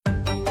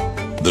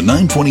The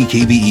 920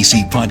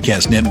 KVEC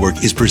Podcast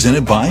Network is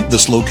presented by the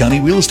SLO County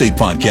Real Estate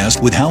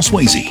Podcast with Hal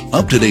Swayze.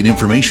 Up-to-date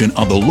information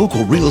on the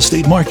local real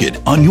estate market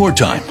on your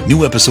time.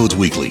 New episodes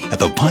weekly at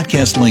the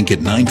podcast link at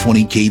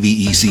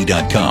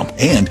 920kvec.com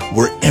and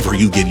wherever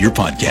you get your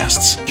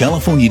podcasts.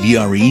 California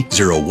DRE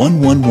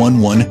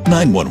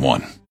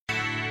 01111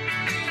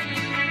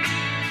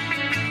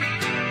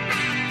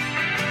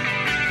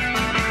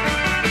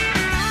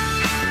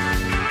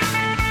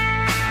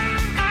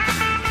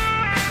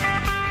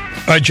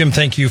 All right, Jim,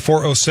 thank you.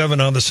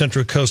 4:07 on the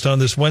Central Coast on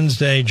this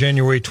Wednesday,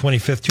 January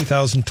 25th,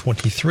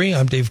 2023.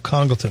 I'm Dave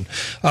Congleton.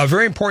 A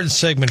very important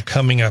segment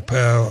coming up.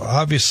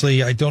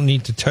 Obviously, I don't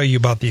need to tell you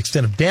about the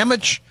extent of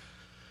damage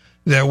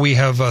that we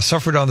have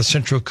suffered on the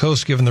Central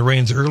Coast given the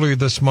rains earlier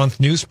this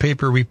month.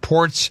 Newspaper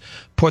reports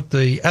put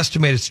the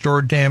estimated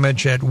storm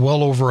damage at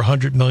well over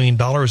 $100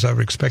 million. I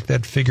would expect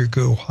that figure to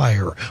go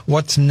higher.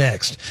 What's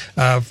next?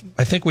 I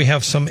think we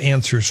have some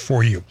answers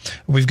for you.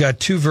 We've got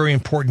two very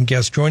important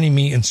guests joining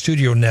me in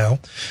studio now.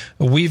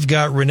 We've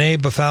got Renee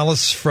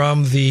Bathalis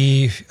from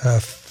the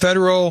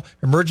Federal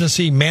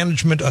Emergency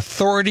Management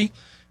Authority,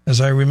 as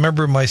I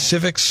remember my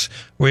civics.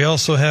 We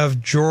also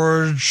have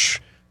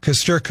George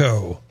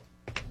Kosterko.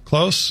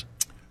 Close?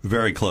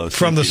 Very close.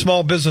 From the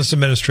Small Business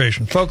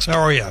Administration. Folks, how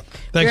are you?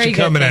 Thanks for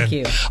coming in. Thank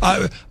you.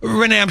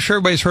 Renee, I'm sure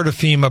everybody's heard of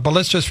FEMA, but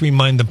let's just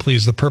remind them,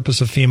 please, the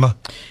purpose of FEMA.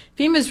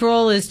 FEMA's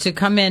role is to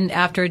come in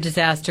after a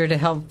disaster to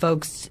help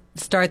folks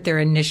start their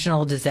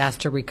initial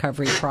disaster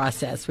recovery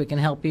process. We can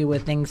help you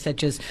with things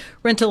such as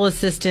rental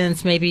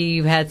assistance. Maybe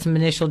you've had some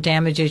initial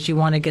damages. You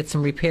want to get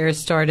some repairs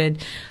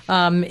started,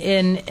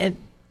 and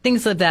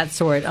things of that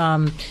sort.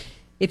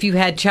 If you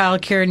had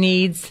child care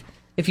needs,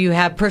 if you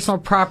have personal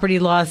property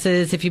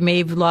losses, if you may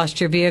have lost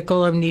your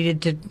vehicle or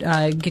needed to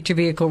get your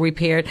vehicle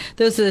repaired,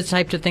 those are the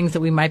types of things that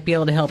we might be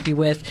able to help you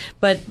with.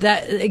 But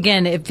that,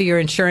 again, if your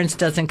insurance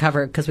doesn't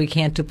cover it, because we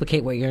can't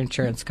duplicate what your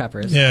insurance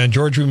covers. Yeah, and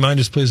George,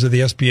 remind us, please, of the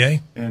SBA.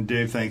 And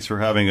Dave, thanks for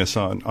having us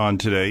on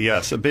today.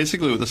 Yes,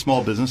 basically what the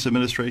Small Business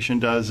Administration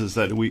does is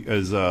that we,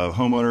 as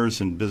homeowners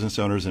and business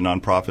owners and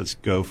nonprofits,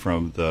 go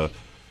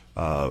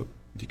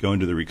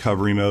into the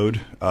recovery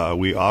mode.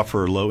 We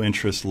offer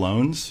low-interest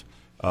loans.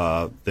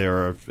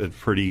 They're at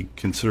pretty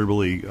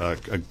considerably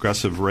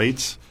aggressive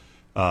rates.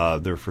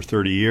 They're for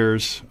 30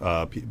 years,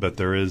 but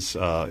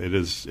it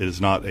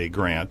is not a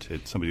grant.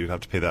 Somebody would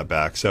have to pay that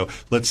back. So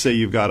let's say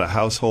you've got a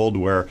household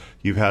where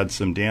you've had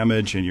some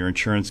damage and your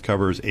insurance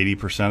covers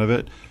 80% of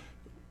it.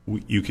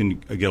 You can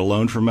get a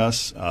loan from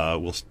us.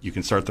 You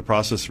can start the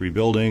process of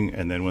rebuilding,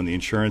 and then when the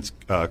insurance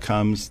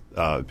comes,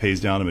 it pays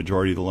down a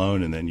majority of the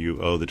loan, and then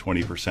you owe the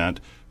 20%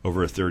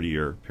 over a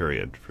 30-year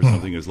period for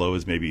something as low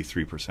as maybe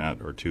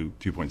 3% or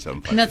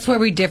 2.75%. And that's where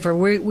we differ.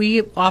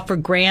 We offer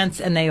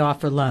grants and they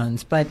offer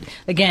loans. But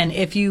again,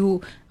 if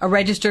you are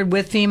registered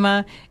with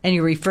FEMA and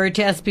you're referred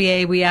to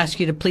SBA, we ask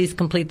you to please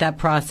complete that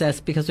process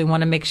because we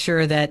want to make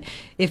sure that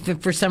if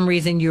for some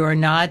reason you are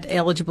not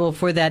eligible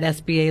for that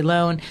SBA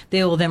loan,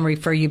 they will then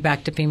refer you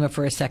back to FEMA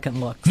for a second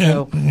look.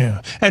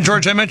 Yeah. And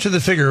George, I mentioned the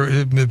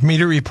figure.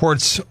 Meter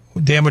reports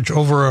damage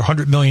over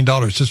 $100 million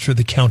just for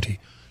the county.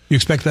 You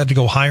expect that to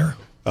go higher?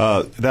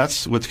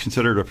 That's what's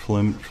considered a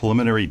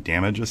preliminary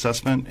damage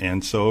assessment,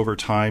 and so over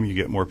time you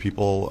get more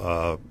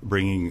people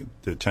bringing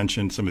to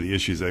attention some of the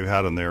issues they've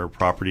had on their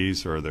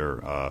properties or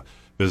their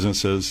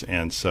businesses,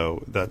 and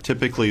so that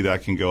typically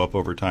that can go up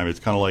over time. It's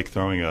kind of like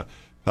throwing a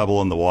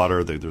pebble in the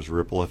water. There's a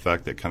ripple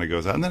effect that kind of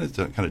goes out, and then it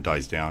kind of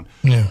dies down.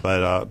 Yeah.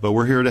 But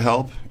we're here to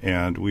help,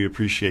 and we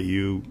appreciate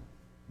you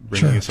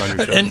bringing us on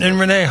your show. And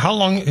Renee, how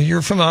long,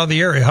 you're from out of the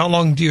area, how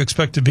long do you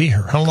expect to be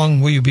here? How long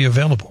will you be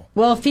available?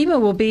 Well, FEMA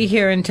will be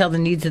here until the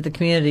needs of the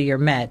community are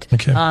met.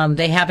 Okay.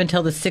 They have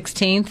until the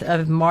 16th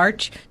of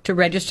March to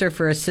register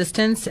for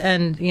assistance.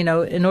 And,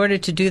 in order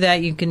to do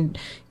that, you can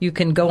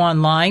go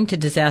online to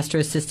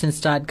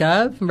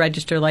disasterassistance.gov,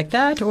 register like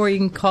that, or you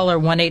can call our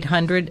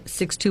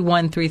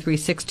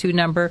 1-800-621-3362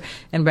 number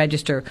and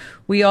register.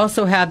 We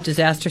also have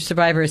disaster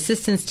survivor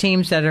assistance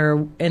teams that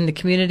are in the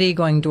community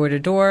going door to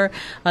door.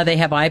 They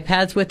have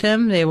iPads with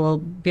them. They will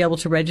be able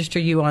to register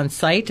you on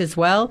site as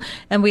well.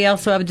 And we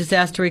also have a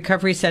disaster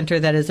recovery center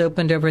that is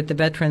opened over at the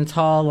Veterans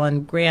Hall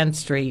on Grand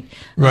Street.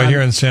 Right here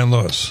in San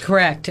Luis.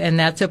 Correct. And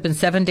that's open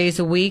 7 days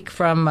a week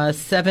from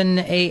 8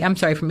 a.m.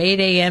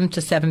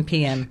 to 7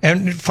 p.m.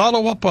 And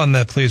follow up on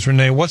that, please,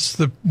 Renee.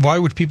 Why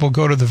would people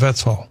go to the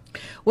Vets Hall?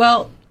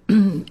 Well,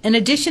 in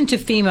addition to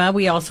FEMA,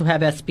 we also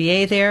have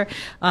SBA there.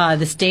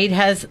 The state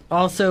has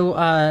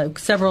also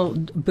several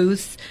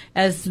booths,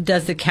 as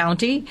does the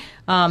county.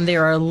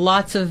 There are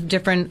lots of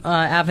different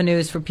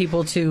avenues for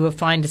people to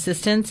find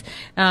assistance.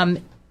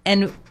 And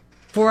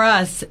For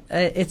us,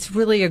 it's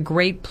really a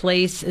great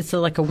place. It's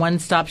like a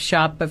one-stop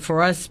shop. But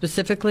for us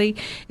specifically,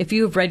 if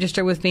you have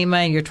registered with FEMA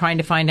and you're trying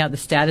to find out the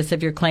status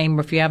of your claim,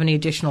 or if you have any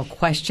additional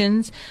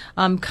questions,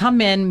 come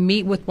in,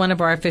 meet with one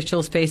of our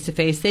officials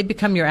face-to-face. They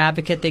become your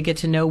advocate. They get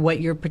to know what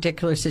your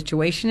particular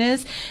situation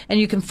is, and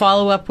you can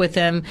follow up with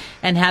them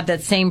and have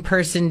that same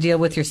person deal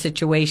with your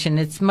situation.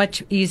 It's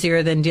much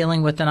easier than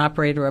dealing with an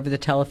operator over the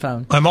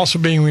telephone. I'm also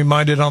being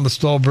reminded on the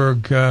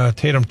Stolberg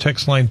Tatum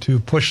text line to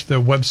push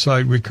the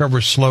website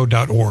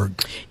recoverslow.org.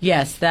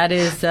 Yes, that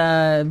is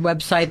a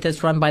website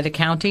that's run by the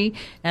county,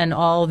 and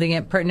all the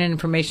pertinent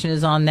information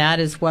is on that,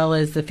 as well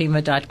as the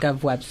FEMA.gov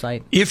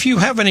website. If you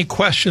have any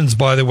questions,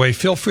 by the way,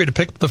 feel free to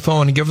pick up the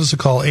phone and give us a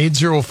call,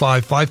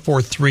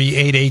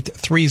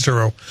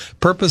 805-543-8830.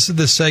 Purpose of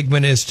this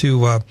segment is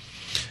to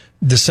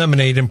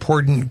disseminate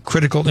important,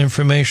 critical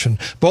information.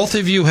 Both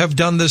of you have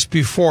done this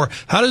before.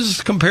 How does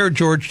this compare,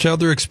 George, to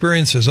other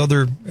experiences,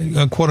 other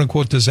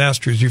quote-unquote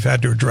disasters you've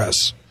had to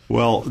address?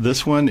 Well,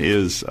 this one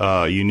is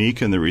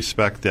unique in the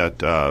respect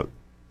that a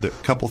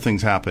couple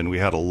things happened. We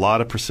had a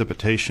lot of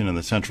precipitation in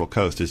the Central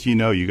Coast. As you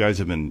know, you guys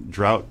have been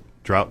drought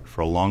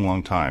for a long,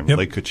 long time. Yep.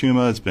 Lake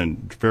Kachuma has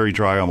been very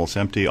dry, almost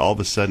empty. All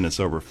of a sudden, it's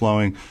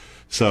overflowing.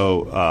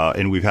 So,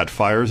 and we've had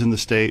fires in the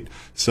state.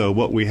 So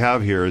what we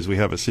have here is we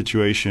have a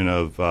situation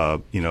of,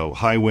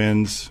 high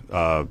winds,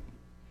 a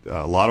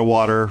lot of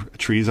water,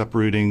 trees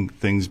uprooting,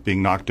 things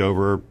being knocked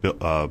over,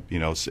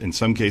 in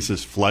some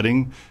cases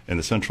flooding in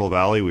the Central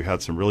Valley. We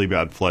had some really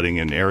bad flooding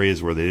in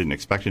areas where they didn't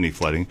expect any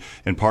flooding.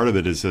 And part of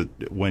it is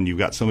that when you've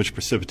got so much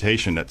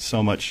precipitation, that's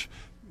so much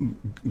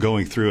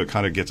going through, it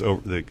kind of gets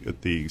over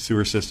the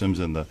sewer systems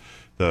and the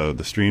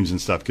streams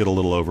and stuff get a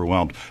little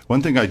overwhelmed.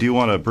 One thing I do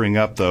want to bring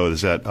up, though,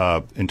 is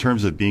that in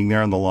terms of being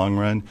there in the long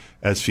run,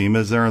 as FEMA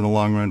is there in the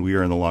long run, we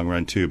are in the long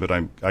run too. But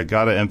I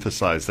got to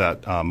emphasize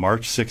that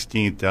March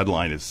 16th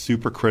deadline is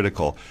super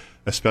critical,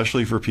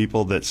 especially for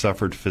people that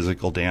suffered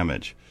physical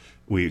damage.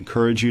 We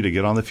encourage you to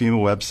get on the FEMA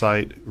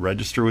website,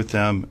 register with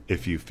them.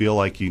 If you feel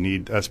like you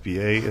need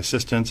SBA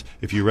assistance,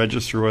 if you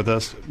register with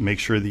us, make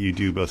sure that you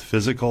do both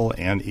physical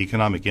and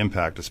economic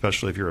impact,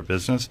 especially if you're a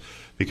business,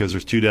 because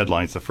there's two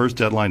deadlines. The first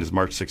deadline is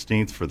March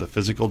 16th for the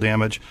physical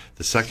damage.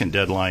 The second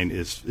deadline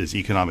is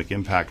economic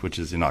impact, which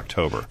is in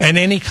October. And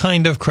any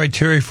kind of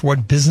criteria for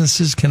what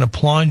businesses can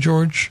apply,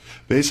 George?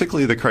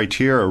 Basically, the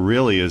criteria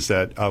really is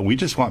that we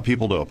just want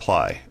people to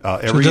apply.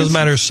 So it doesn't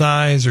matter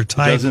size or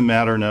type? It doesn't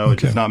matter, no. Okay. It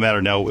does not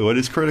matter, no. What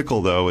is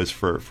critical, though, is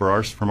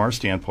from our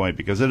standpoint,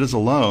 because it is a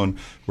loan,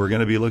 we're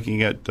going to be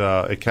looking at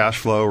cash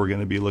flow. We're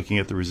going to be looking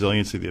at the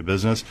resiliency of the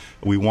business.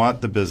 We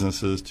want the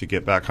businesses to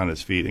get back on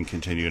its feet and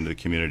continue into the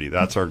community.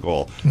 That's our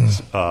goal.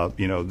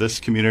 This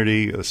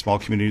community, the small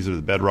communities are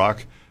the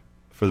bedrock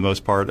for the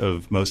most part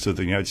of most of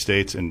the United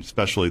States, and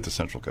especially the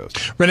Central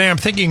Coast. Renee, I'm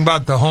thinking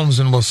about the homes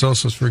in Los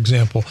Osos, for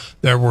example,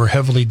 that were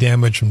heavily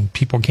damaged and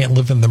people can't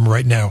live in them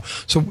right now.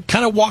 So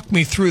kind of walk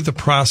me through the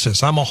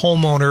process. I'm a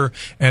homeowner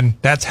and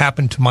that's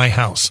happened to my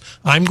house.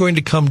 I'm going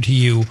to come to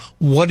you.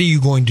 What are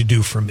you going to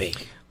do for me?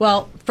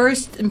 Well,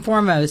 first and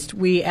foremost,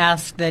 we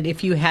ask that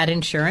if you had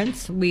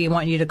insurance, we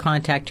want you to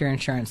contact your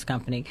insurance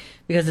company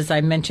because, as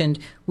I mentioned,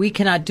 we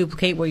cannot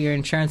duplicate what your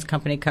insurance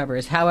company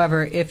covers.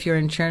 However, if your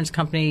insurance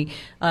company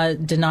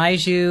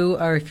denies you,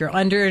 or if you're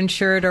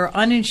underinsured or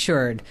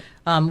uninsured,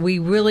 we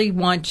really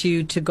want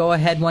you to go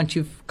ahead once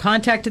you've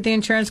contacted the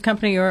insurance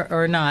company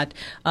or not,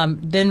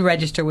 then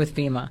register with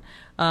FEMA.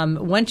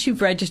 Once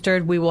you've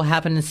registered, we will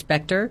have an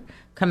inspector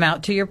come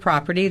out to your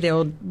property. They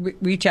will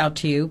reach out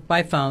to you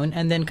by phone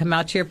and then come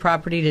out to your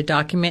property to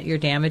document your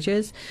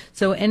damages.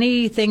 So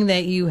anything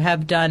that you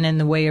have done in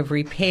the way of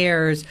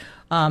repairs,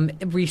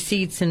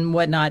 receipts and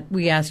whatnot,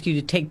 we ask you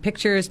to take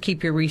pictures,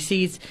 keep your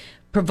receipts,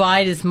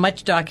 provide as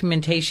much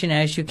documentation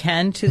as you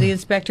can to the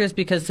inspectors,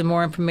 because the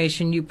more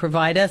information you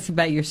provide us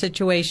about your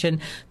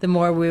situation, the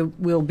more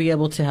we'll be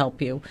able to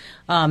help you.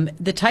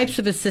 The types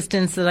of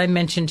assistance that I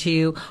mentioned to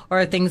you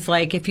are things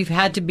like if you've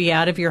had to be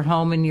out of your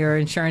home and your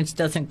insurance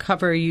doesn't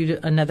cover you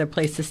to another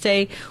place to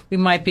stay, we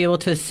might be able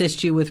to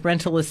assist you with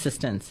rental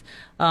assistance.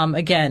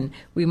 Again,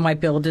 we might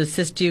be able to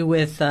assist you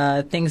with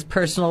things,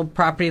 personal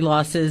property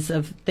losses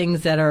of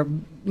things that are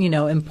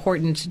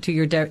important to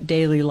your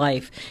daily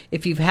life.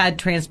 If you've had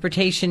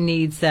transportation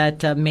needs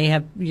that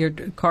your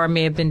car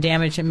may have been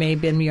damaged, it may have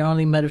been your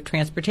only mode of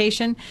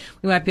transportation,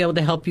 we might be able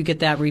to help you get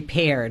that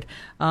repaired.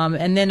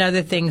 And then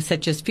other things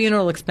such as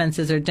funeral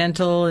expenses or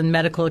dental and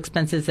medical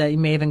expenses that you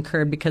may have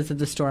incurred because of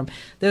the storm.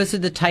 Those are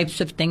the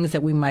types of things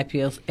that we might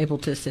be able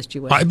to assist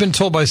you with. I've been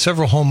told by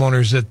several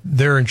homeowners that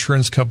their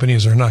insurance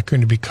companies are not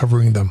going to be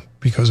covering them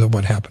because of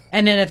what happened.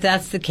 And then if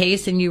that's the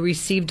case and you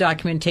receive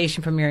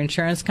documentation from your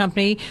insurance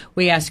company,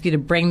 we ask you to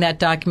bring that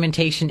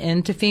documentation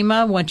into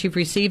FEMA once you've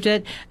received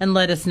it and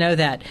let us know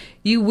that.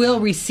 You will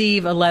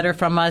receive a letter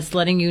from us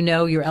letting you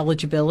know your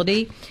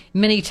eligibility.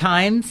 Many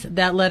times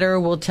that letter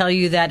will tell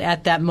you that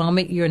at that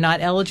moment you're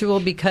not eligible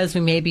because we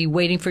may be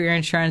waiting for your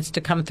insurance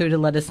to come through to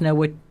let us know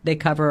what they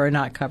cover or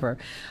not cover.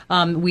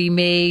 We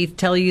may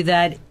tell you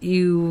that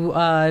you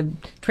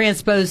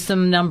transposed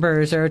some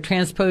numbers or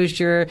transposed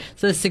your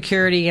Social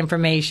Security information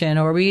confirmation,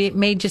 or we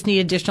may just need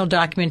additional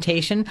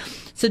documentation.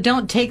 So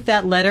don't take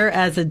that letter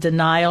as a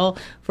denial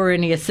for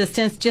any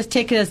assistance. Just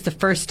take it as the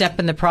first step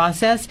in the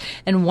process.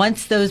 And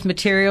once those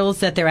materials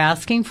that they're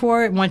asking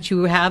for, once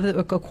you have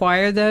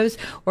acquired those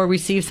or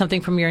receive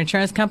something from your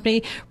insurance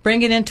company,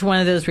 bring it into one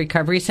of those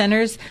recovery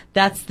centers.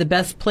 That's the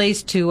best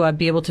place to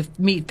be able to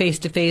meet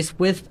face-to-face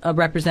with a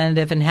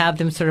representative and have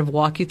them sort of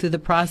walk you through the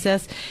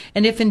process.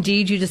 And if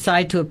indeed you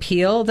decide to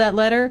appeal that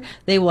letter,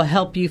 they will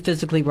help you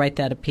physically write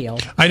that appeal.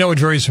 I know it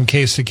varies from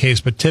case to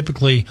case, but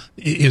typically,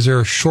 is there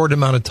a short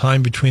amount of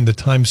time between the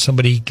time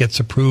somebody gets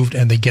approved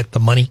and they get the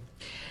money?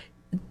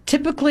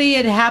 Typically,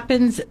 it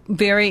happens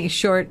very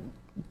short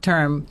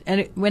term,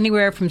 and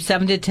anywhere from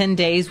 7 to 10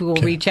 days. We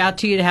will reach out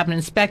to you to have an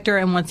inspector,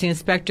 and once the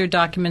inspector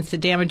documents the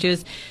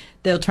damages,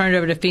 they'll turn it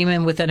over to FEMA,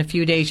 and within a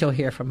few days you'll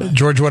hear from us.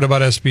 George, what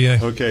about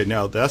SBA? Okay,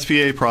 now the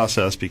SBA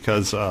process,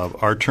 because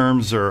our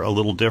terms are a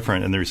little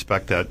different in the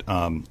respect that,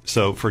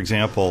 so for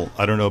example,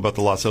 I don't know about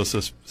the Los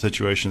Osos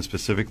situation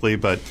specifically,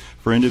 but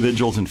for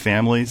individuals and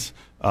families,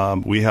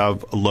 we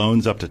have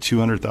loans up to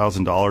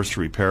 $200,000 to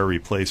repair or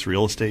replace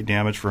real estate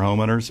damage for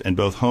homeowners, and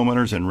both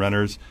homeowners and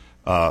renters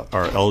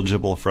are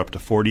eligible for up to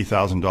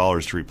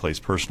 $40,000 to replace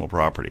personal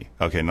property.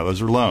 Okay, now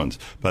those are loans,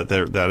 but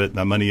that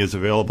money is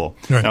available.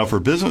 Right. Now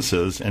for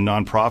businesses and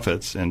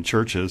nonprofits and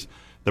churches,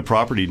 the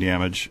property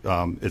damage,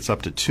 it's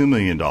up to $2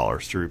 million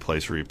to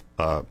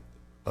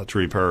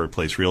repair or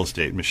replace real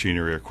estate,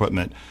 machinery, or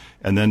equipment.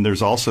 And then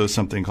there's also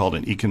something called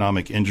an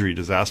economic injury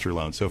disaster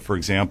loan. So for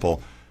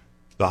example,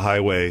 the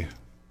highway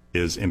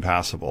is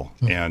impassable,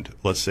 and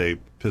let's say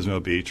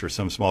Pismo Beach or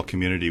some small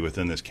community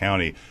within this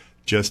county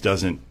just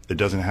doesn't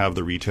have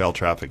the retail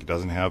traffic, it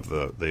doesn't have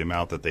the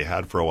amount that they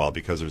had for a while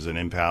because there's an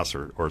impasse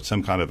or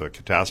some kind of a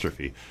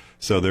catastrophe.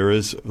 So there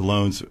is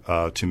loans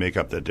to make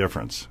up that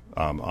difference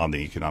on the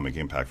economic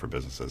impact for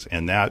businesses,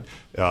 and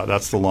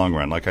that's the long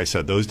run. Like I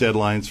said, those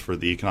deadlines for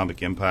the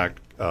economic impact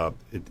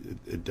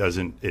it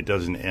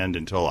doesn't end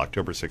until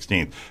October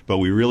 16th. But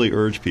we really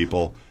urge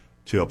people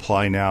to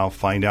apply now,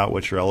 find out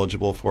what you're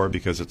eligible for,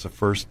 because it's a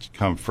first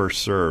come,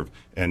 first serve,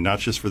 and not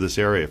just for this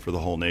area, for the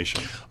whole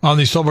nation. On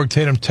the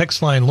Solberg-Tatum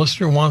text line,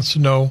 listener wants to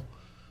know,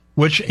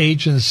 which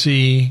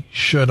agency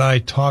should I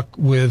talk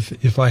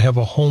with if I have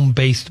a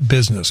home-based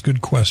business?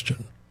 Good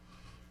question.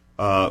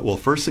 Well,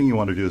 first thing you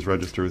want to do is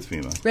register with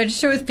FEMA.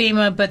 Register with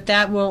FEMA, but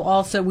that will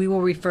also, we will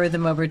refer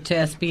them over to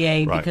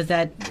SBA, Right. because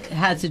that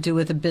has to do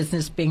with a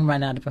business being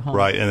run out of a home.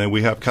 Right, and then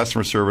we have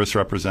customer service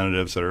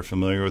representatives that are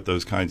familiar with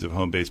those kinds of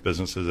home-based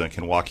businesses and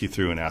can walk you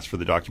through and ask for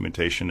the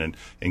documentation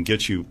and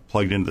get you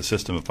plugged into the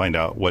system and find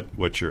out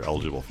what you're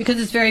eligible for. Because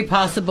it's very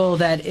possible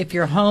that if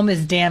your home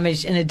is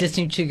damaged in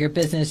addition to your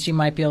business, you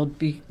might be able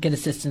to get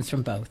assistance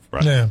from both.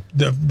 Right. Yeah,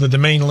 the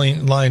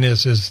main line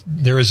is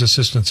there is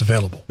assistance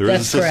available. There is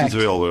That's assistance correct.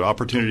 available.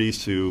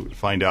 Opportunities to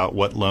find out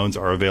what loans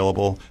are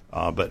available,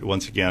 but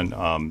once again,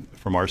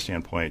 from our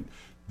standpoint,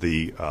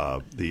 the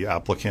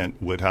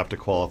applicant would have to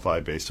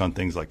qualify based on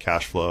things like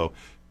cash flow,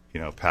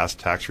 past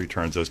tax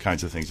returns, those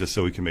kinds of things, just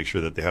so we can make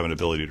sure that they have an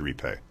ability to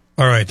repay.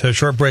 All right, a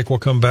short break. We'll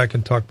come back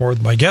and talk more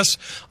with my guests.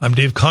 I'm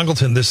Dave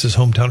Congleton. This is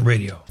Hometown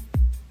Radio.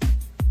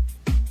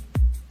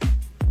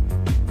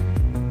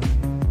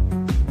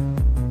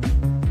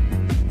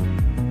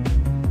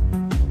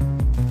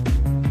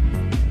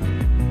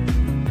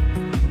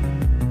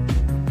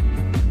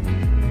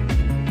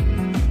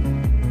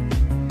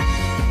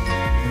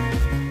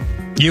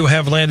 You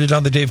have landed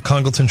on the Dave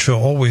Congleton Show,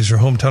 always your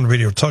hometown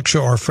radio talk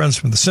show. Our friends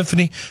from the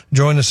Symphony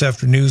join us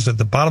after news at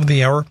the bottom of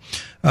the hour.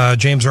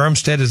 James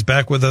Armstead is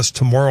back with us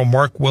tomorrow.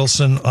 Mark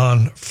Wilson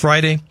on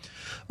Friday.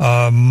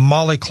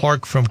 Molly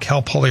Clark from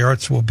Cal Poly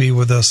Arts will be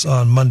with us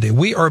on Monday.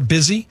 We are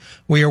busy.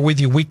 We are with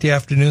you weekday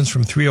afternoons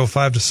from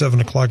 3:05 to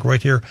 7 o'clock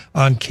right here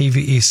on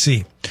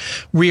KVEC.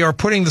 We are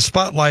putting the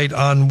spotlight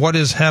on what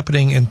is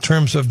happening in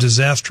terms of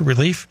disaster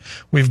relief.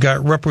 We've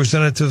got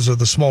representatives of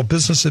the Small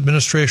Business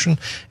Administration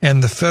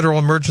and the Federal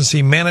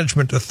Emergency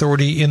Management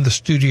Authority in the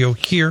studio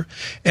here.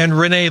 And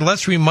Renee,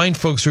 let's remind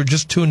folks who are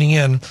just tuning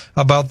in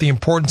about the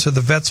importance of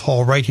the Vets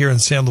Hall right here in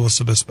San Luis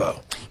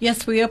Obispo.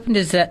 Yes, we opened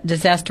a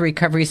disaster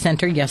recovery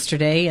center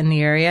yesterday in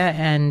the area,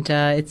 and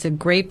it's a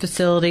great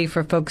facility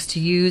for folks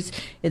to use.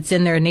 It's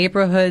in their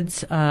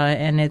neighborhoods,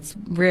 and it's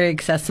very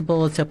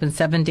accessible. It's open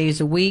 7 days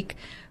a week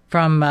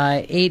from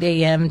 8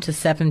 a.m. to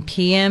 7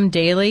 p.m.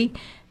 daily.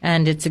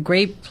 And it's a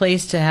great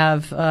place to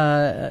have,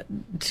 to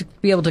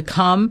be able to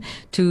come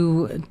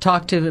to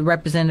talk to a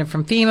representative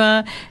from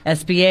FEMA,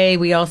 SBA.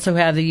 We also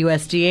have the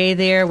USDA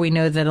there. We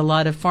know that a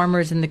lot of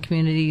farmers in the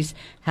communities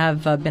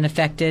have been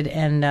affected,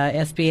 and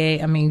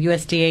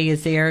USDA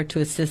is there to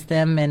assist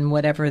them in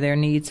whatever their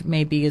needs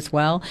may be as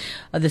well.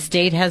 The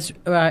state has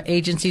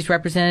agencies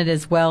represented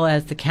as well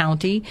as the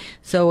county.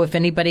 So if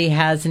anybody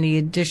has any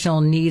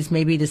additional needs,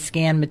 maybe to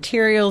scan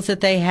materials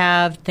that they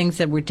have, things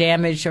that were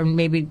damaged, or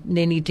maybe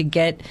they need to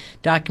get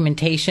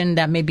documentation,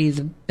 that may be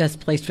the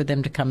best place for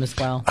them to come as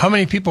well. How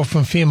many people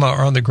from FEMA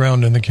are on the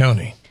ground in the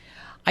county?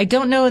 I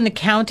don't know in the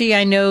county.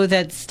 I know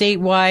that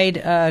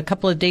statewide, a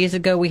couple of days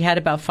ago, we had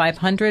about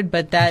 500,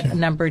 but that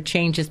number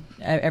changes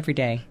every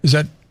day. Is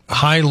that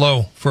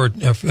high-low for a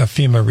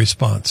FEMA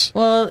response?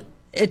 Well,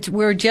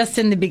 we're just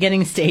in the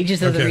beginning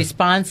stages of the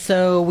response,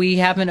 so we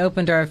haven't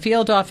opened our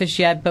field office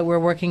yet, but we're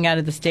working out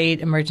of the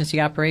State Emergency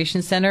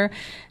Operations Center.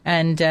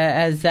 And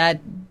as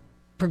that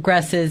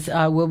progresses,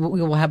 we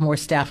will have more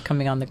staff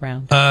coming on the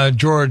ground.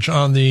 George,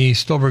 on the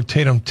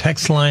Stolberg-Tatum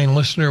text line,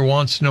 listener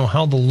wants to know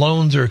how the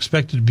loans are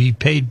expected to be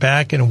paid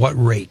back and at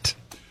what rate.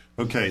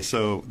 Okay,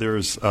 so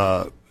there's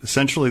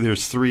essentially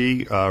there's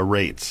three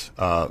rates.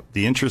 The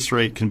interest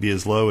rate can be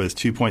as low as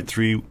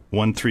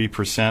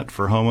 2.313%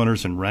 for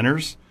homeowners and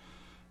renters,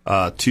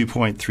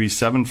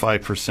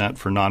 2.375%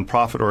 for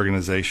nonprofit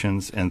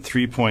organizations, and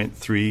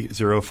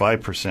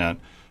 3.305%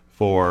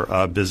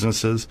 for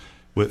businesses.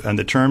 And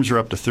the terms are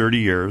up to 30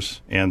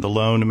 years, and the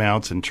loan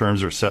amounts and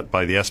terms are set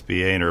by the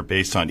SBA and are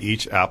based on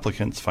each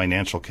applicant's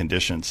financial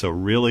condition. So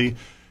really,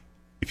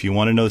 if you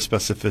want to know the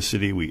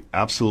specificity, we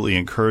absolutely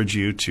encourage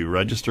you to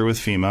register with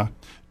FEMA.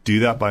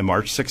 Do that by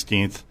March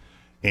 16th.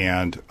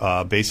 And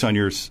based on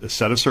your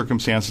set of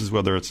circumstances,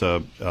 whether it's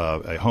a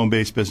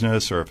home-based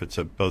business or if it's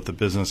both a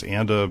business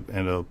and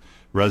a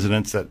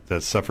residence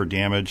that suffered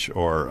damage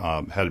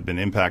or had been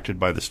impacted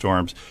by the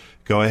storms,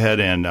 go ahead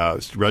and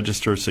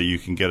register so you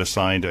can get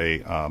assigned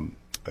a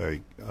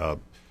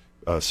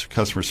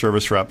customer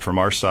service rep from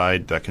our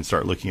side that can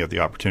start looking at the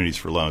opportunities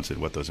for loans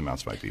and what those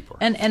amounts might be for.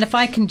 And if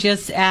I can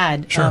just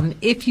add, sure.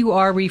 If you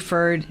are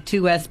referred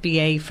to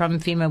SBA from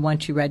FEMA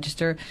once you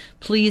register,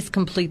 please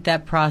complete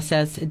that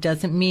process. It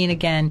doesn't mean,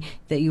 again,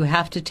 that you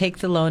have to take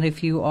the loan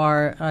if you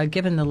are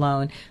given the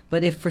loan.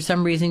 But if for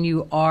some reason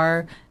you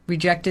are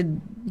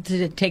rejected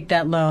to take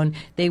that loan,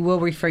 they will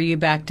refer you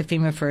back to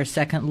FEMA for a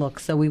second look.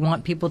 So we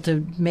want people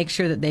to make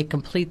sure that they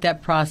complete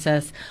that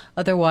process.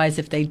 Otherwise,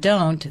 if they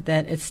don't,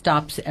 that it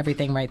stops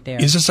everything right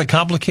there. Is this a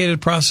complicated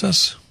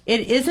process?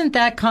 It isn't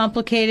that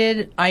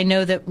complicated. I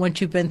know that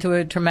once you've been through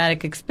a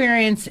traumatic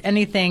experience,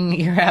 anything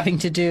you're having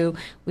to do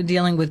with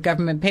dealing with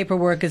government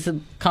paperwork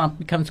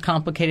becomes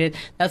complicated.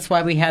 That's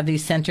why we have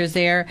these centers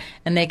there,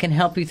 and they can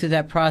help you through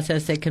that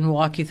process. They can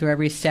walk you through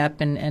every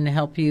step and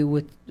help you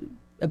with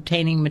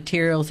obtaining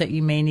materials that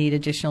you may need,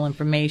 additional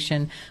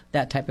information,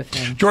 that type of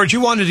thing. George,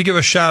 you wanted to give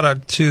a shout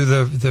out to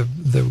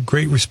the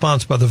great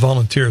response by the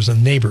volunteers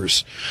and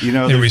neighbors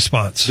in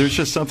response. There's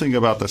just something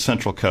about the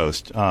Central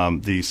Coast.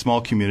 The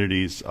small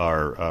communities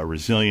are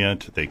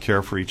resilient. They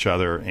care for each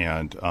other,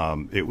 and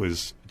it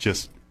was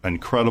just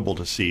incredible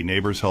to see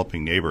neighbors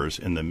helping neighbors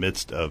in the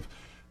midst of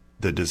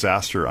the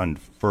disaster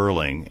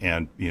unfurling.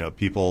 And,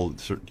 people,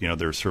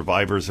 there's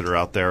survivors that are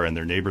out there, and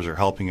their neighbors are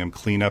helping them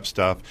clean up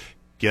stuff,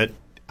 get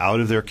out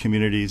of their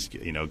communities,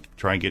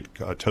 try and get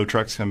tow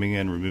trucks coming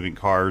in, removing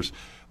cars,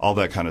 all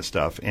that kind of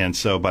stuff. And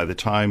so by the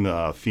time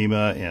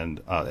FEMA and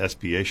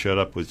SBA showed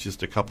up, was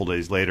just a couple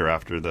days later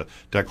after the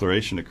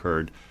declaration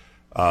occurred,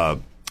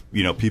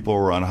 people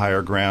were on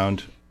higher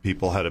ground.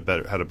 People had a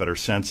better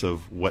sense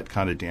of what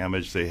kind of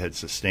damage they had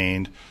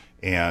sustained,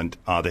 and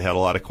they had a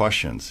lot of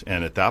questions.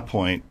 And at that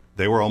point,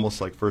 they were almost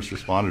like first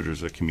responders of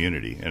the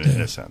community in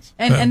a sense.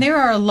 And there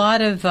are a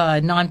lot of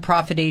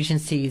nonprofit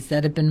agencies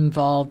that have been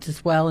involved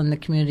as well in the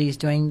communities,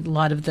 doing a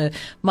lot of the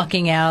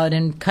mucking out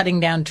and cutting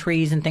down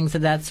trees and things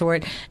of that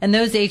sort. And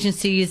those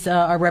agencies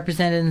are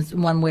represented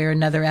in one way or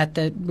another at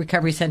the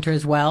Recovery Center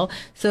as well.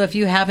 So if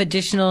you have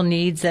additional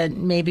needs that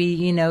maybe,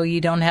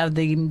 you don't have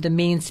the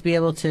means to be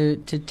able to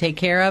take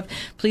care of,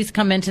 please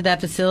come into that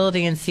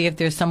facility and see if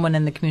there's someone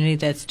in the community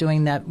that's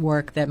doing that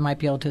work that might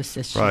be able to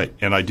assist you. Right.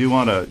 And I do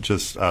want to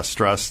just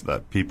stress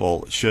that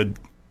people should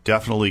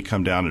definitely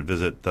come down and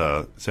visit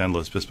the San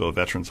Luis Obispo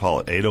Veterans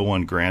Hall at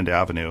 801 Grand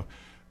Avenue,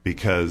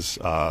 because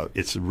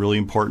it's really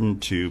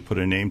important to put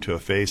a name to a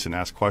face and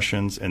ask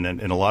questions. And then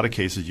in a lot of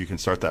cases, you can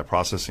start that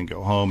process and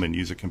go home and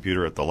use a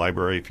computer at the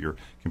library if your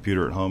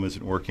computer at home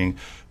isn't working.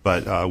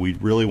 But we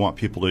really want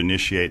people to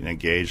initiate and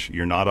engage.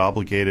 You're not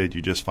obligated.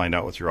 You just find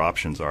out what your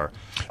options are.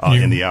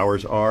 And the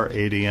hours are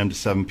 8 a.m. to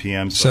 7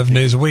 p.m. So 7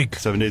 days a week.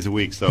 7 days a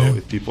week. So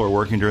if people are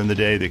working during the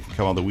day, they can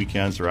come on the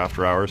weekends or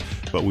after hours.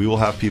 But we will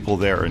have people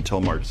there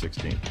until March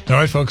 16th. All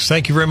right, folks.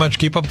 Thank you very much.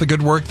 Keep up the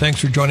good work. Thanks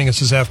for joining us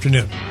this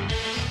afternoon.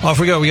 Off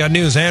we go. We got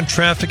news and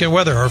traffic and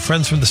weather. Our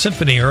friends from the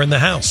Symphony are in the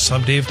house.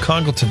 I'm Dave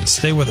Congleton.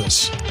 Stay with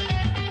us.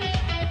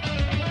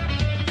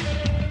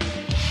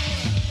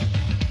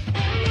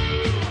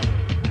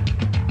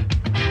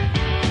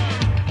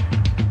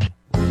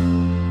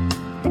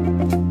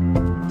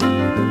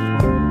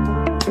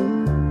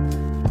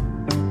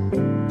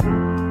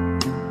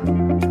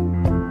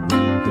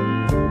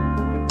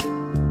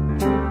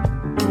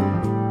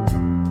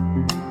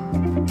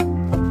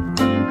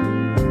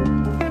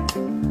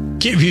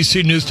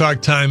 KVC News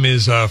Talk time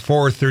is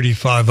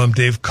 4:35. I'm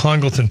Dave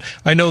Congleton.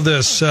 I know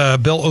this.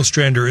 Bill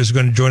Ostrander is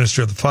going to join us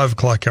here at the 5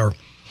 o'clock hour.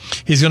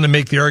 He's going to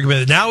make the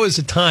argument that now is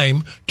the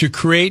time to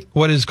create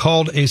what is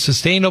called a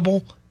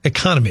sustainable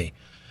economy.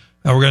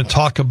 We're going to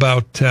talk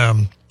about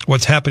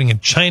what's happening in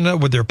China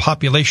with their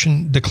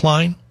population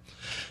decline.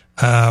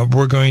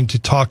 We're going to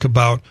talk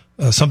about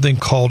something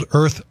called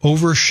Earth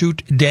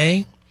Overshoot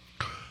Day.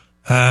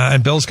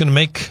 And Bill's going to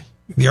make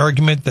the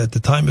argument that the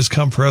time has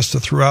come for us to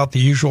throw out the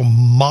usual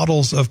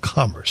models of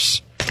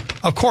commerce.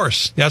 Of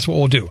course, that's what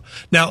we'll do.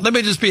 Now, let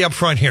me just be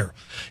upfront here.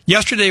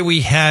 Yesterday,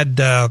 we had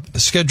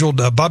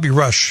scheduled Bobby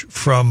Rush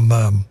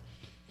from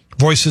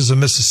Voices of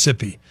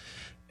Mississippi,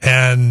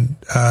 and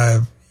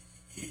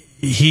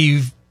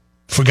he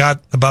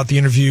forgot about the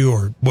interview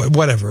or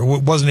whatever.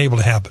 It wasn't able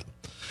to happen.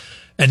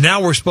 And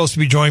now we're supposed to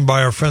be joined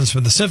by our friends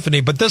from the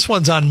Symphony, but this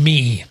one's on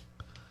me.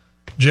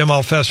 Jim,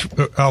 I'll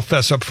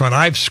fess up front.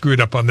 I've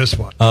screwed up on this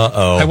one.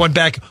 Uh-oh. I went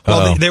back.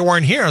 Well, they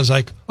weren't here. I was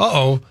like,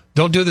 uh-oh,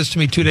 don't do this to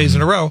me 2 days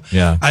in a row.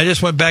 Yeah. I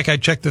just went back. I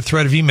checked the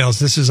thread of emails.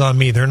 This is on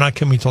me. They're not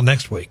coming till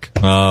next week.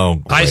 Oh,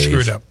 great. I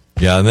screwed up.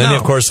 Yeah, and then, No.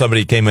 of course,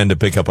 somebody came in to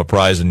pick up a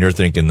prize, and you're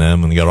thinking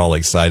them, and you got all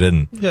excited,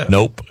 and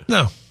nope.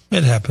 No,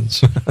 it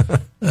happens.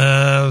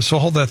 So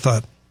hold that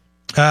thought.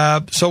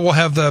 So we'll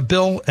have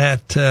Bill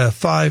at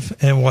 5,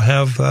 and we'll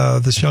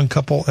have this young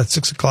couple at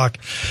 6 o'clock.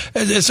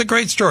 It's a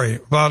great story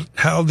about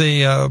how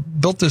they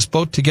built this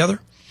boat together.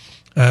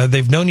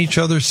 They've known each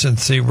other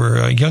since they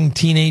were young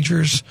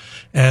teenagers,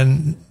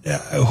 and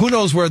who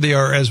knows where they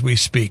are as we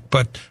speak,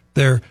 but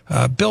they're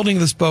building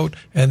this boat,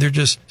 and they're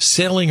just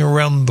sailing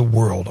around the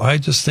world. I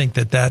just think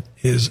that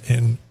is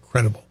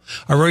incredible.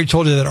 I already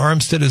told you that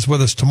Armstead is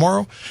with us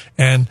tomorrow,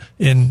 and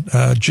in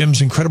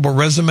Jim's incredible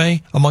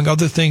resume, among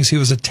other things, he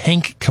was a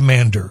tank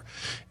commander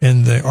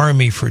in the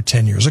Army for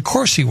 10 years. Of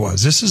course he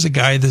was. This is a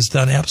guy that's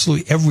done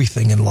absolutely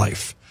everything in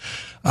life.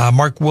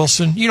 Mark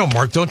Wilson. You know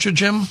Mark, don't you,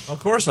 Jim? Of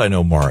course I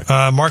know Mark.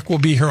 Mark will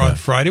be here on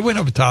Friday. We don't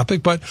have a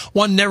topic, but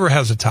one never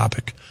has a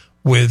topic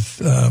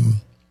with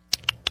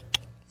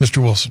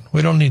Mr. Wilson.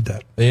 We don't need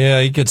that. Yeah,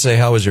 you could say,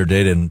 how was your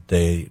day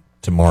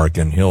to Mark,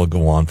 and he'll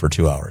go on for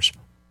 2 hours.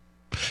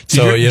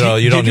 So, you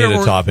don't need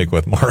a topic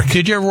with Mark.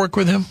 Did you ever work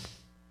with him?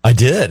 I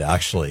did,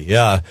 actually,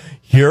 yeah.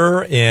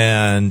 Here,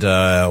 and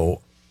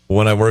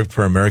when I worked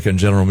for American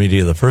General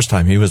Media the first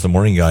time, he was the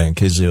morning guy in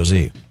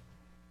KZOZ,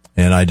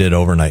 and I did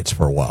overnights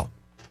for a while.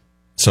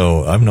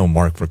 So I've known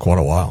Mark for quite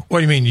a while. What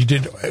do you mean?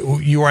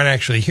 You weren't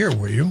actually here,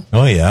 were you?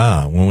 Oh,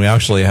 yeah, when we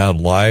actually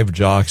had live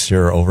jocks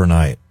here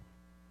overnight.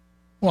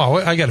 Well,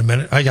 I got a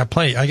minute. I got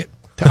plenty. I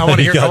want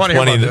to hear.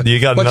 You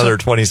got another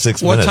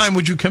 26 minutes. What time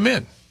would you come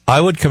in? I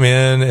would come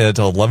in at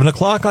 11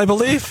 o'clock, I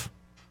believe.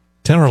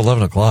 10 or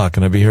 11 o'clock,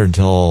 and I'd be here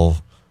until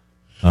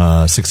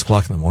 6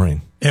 o'clock in the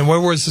morning. And where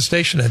was the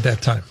station at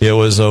that time? It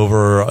was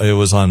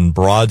on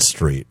Broad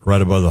Street,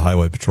 right above the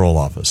Highway Patrol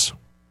office.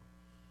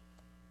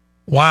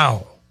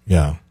 Wow.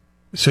 Yeah.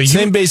 So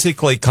same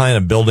basically kind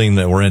of building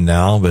that we're in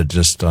now, but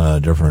just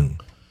different.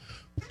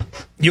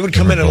 You would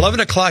come in at 11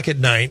 o'clock at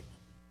night,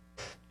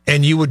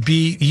 and you would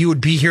be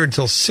here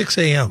until 6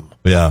 a.m.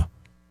 Yeah.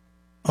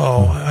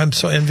 Oh, I'm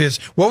so envious.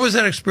 What was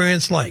that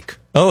experience like?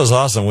 Oh, it was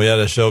awesome. We had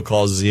a show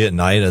called Z at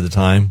Night at the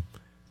time,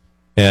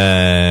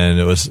 and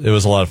it was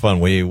a lot of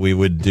fun. We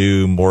would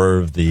do more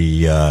of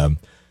the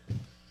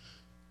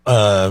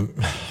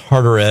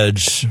harder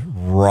edge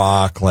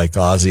rock, like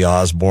Ozzy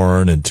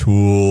Osbourne and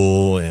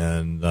Tool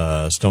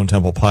and Stone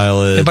Temple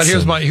Pilots. Yeah, but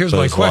here's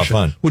my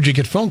question: would you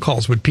get phone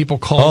calls? Would people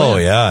call? Oh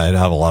yeah, I'd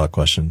have a lot of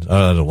questions.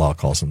 I had a lot of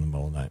calls in the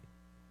middle of the night.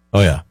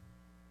 Oh yeah.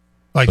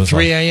 Like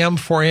 3 a.m.,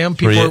 4 a.m.,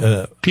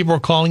 people are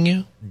calling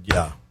you?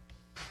 Yeah.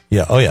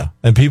 Yeah. Oh, yeah.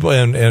 And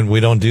and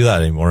we don't do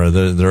that anymore.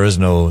 There is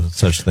no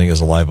such thing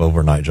as a live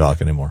overnight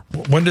jock anymore.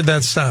 When did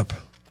that stop?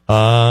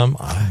 I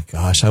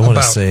want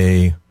to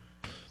say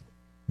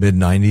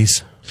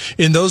mid-90s.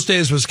 In those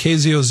days, was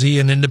KZOZ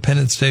an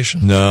independent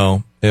station?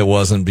 No, it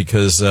wasn't,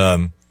 because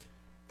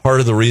part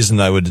of the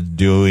reason I was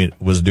doing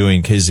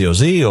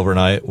KZOZ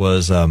overnight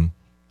was that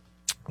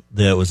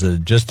it was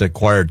just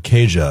acquired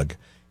K-Jug.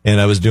 And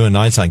I was doing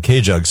nights on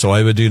K-Jug, so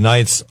I would do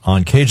nights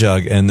on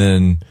K-Jug and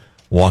then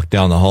walk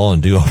down the hall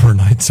and do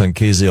overnights on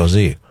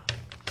KZOZ.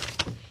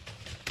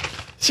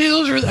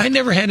 See, I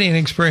never had any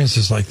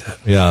experiences like that.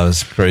 Yeah, it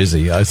was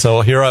crazy.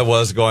 So here I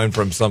was going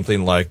from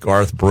something like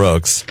Garth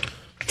Brooks,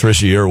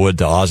 Trisha Yearwood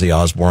to Ozzy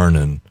Osbourne.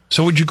 And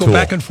so would you go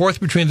back and forth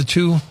between the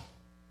two?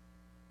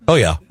 Oh,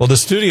 yeah. Well, the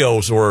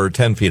studios were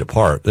 10 feet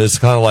apart. It's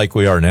kind of like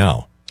we are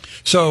now.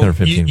 So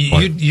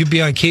you'd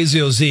be on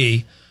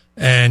KZOZ,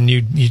 and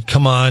you'd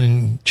come on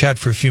and chat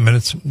for a few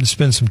minutes,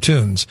 spin some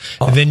tunes,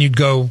 and then you'd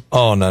go.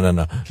 Oh,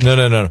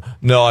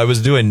 no! I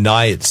was doing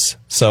nights,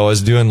 so I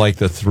was doing like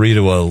the 7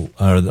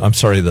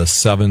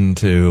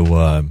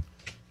 to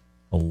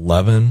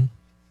 11,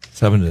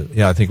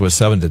 I think it was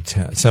 7 to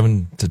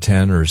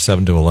 10 or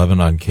 7 to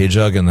 11 on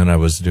K-Jug, and then I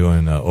was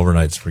doing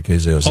overnights for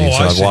KZOZ. So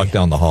I'd walk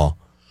down the hall,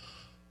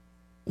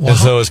 and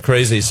so it was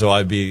crazy. So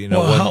I'd be,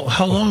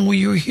 how long were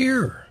you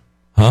here?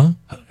 Huh?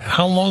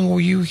 How long were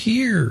you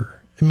here?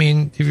 I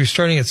mean, if you're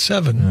starting at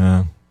 7.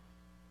 Yeah.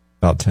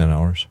 About 10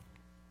 hours.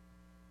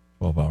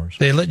 12 hours.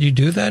 They let you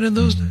do that in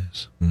those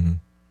days? Mm-hmm.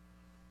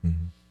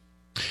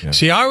 Mm-hmm. Yeah.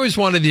 See, I always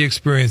wanted the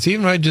experience,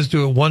 even if I just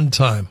do it one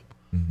time.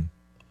 Mm-hmm.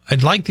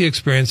 I'd like the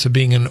experience of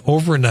being an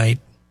overnight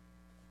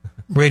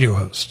radio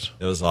host.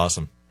 It was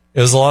awesome.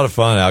 It was a lot of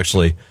fun,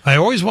 actually. I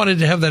always wanted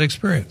to have that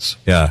experience.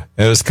 Yeah.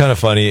 It was kind of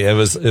funny. It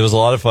was a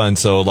lot of fun.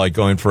 So, like,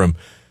 going from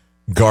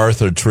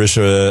Garth or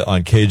Trisha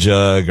on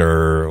K-Jug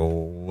or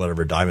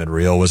whatever, Diamond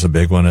Reel was a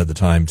big one at the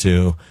time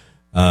too.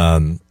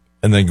 And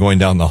then going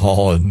down the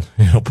hall and,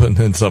 putting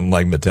in something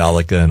like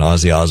Metallica and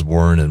Ozzy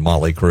Osbourne and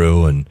Motley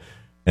Crue.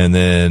 And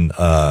then,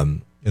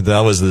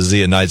 that was the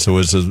Zia Night. So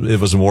it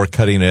was a more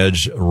cutting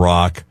edge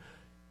rock.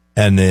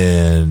 And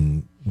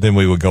then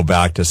we would go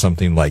back to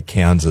something like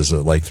Kansas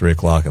at like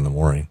 3:00 in the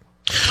morning.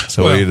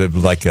 So we'd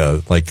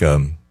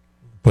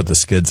put the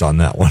skids on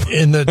that one.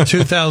 In the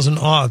 2000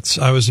 aughts,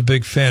 I was a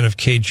big fan of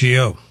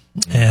KGO.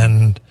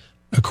 And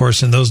of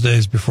course, in those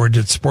days, before I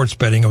did sports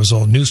betting, it was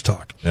all news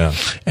talk. Yeah.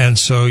 And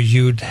so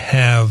you'd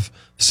have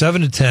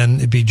 7 to 10,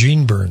 it'd be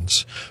Gene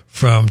Burns.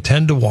 From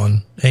 10 to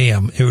 1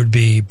 a.m., it would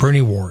be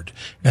Bernie Ward.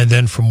 And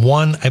then from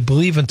 1, I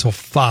believe, until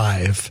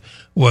 5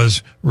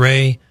 was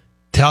Ray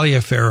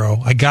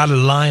Taliaferro. I got a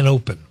line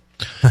open.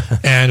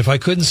 And if I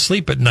couldn't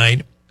sleep at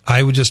night,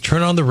 I would just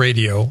turn on the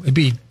radio. It'd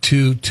be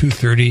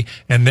 2:30,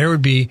 and there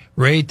would be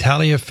Ray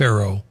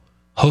Taliaferro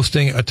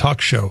hosting a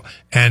talk show.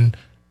 And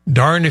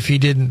darn if he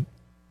didn't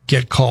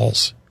get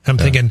calls. I'm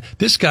thinking,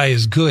 this guy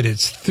is good.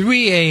 It's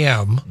 3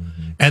 a.m.,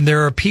 and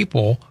there are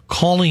people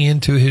calling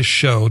into his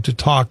show to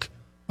talk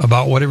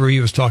about whatever he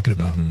was talking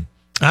about.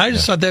 I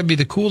just thought that'd be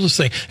the coolest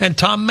thing. And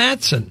Tom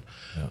Matson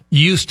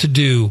used to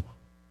do,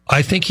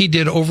 I think he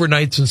did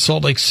overnights in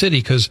Salt Lake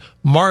City because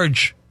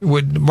Margie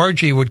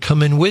would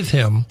come in with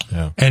him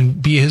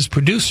and be his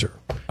producer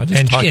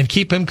and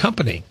keep him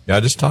company. Yeah, I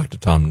just talked to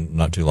Tom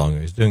not too long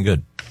ago. He's doing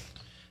good.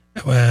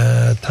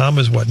 Tom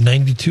is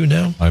 92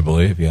 now? I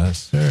believe,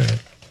 yes. All right.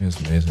 He was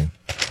amazing.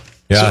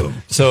 Yeah,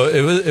 so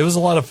it was a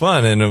lot of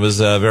fun, and it was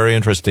very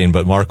interesting,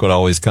 but Mark would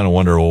always kind of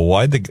wonder, well,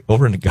 why'd the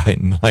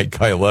overnight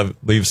guy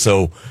leave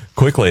so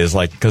quickly? It's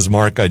like, because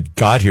Mark, I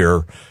got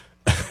here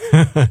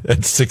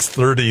at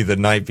 6:30 the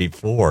night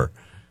before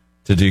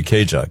to do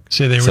K-Jug.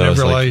 See, they would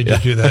never allow you to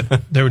do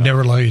that. They would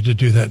never allow you to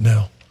do that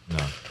now.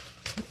 No.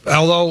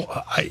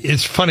 Although,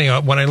 it's funny,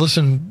 when I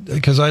listen,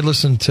 because I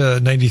listen to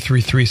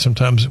 93.3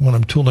 sometimes when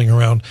I'm tooling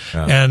around,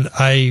 and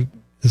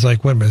it's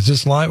like, wait a minute, is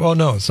this live? Oh,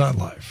 no, it's not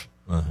live.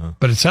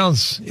 But it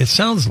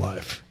sounds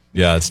live.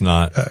 Yeah, it's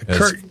not.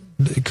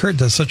 Kurt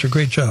does such a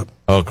great job.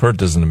 Oh, Kurt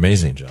does an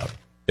amazing job.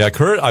 Yeah,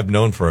 Kurt I've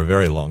known for a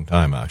very long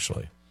time,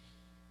 actually.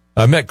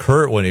 I met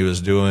Kurt when he was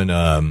doing,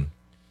 I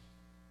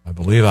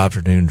believe,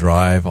 Afternoon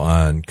Drive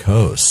on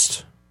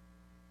Coast.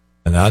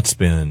 And that's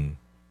been,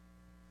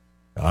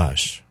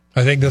 gosh.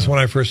 I think that's when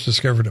I first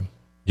discovered him.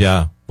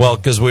 Yeah. Well,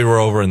 because we were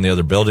over in the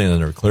other building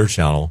under Clear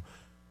Channel.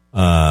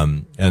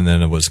 And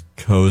then it was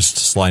Coast,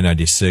 Sly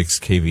 96,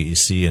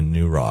 KVEC, and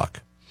New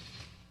Rock.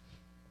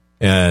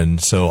 And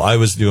so I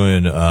was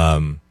doing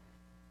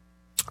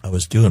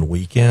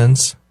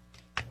weekends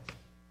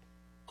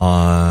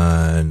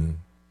on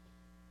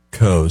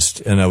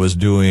Coast, and I was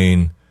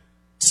doing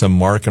some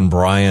Mark and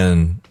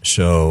Brian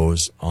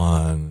shows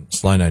on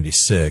Sly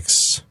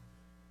 96.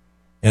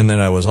 And then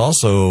I was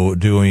also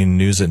doing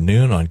News at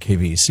Noon on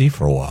KVEC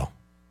for a while.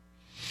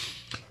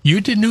 You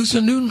did News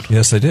at Noon?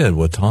 Yes, I did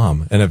with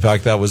Tom. And in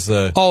fact, that was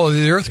the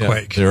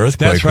earthquake. Yeah, the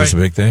earthquake That's right. was a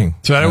big thing.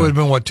 So that would have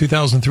been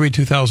 2003,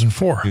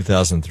 2004?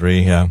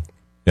 2003, yeah.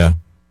 Yeah.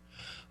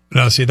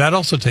 Now, see, that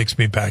also takes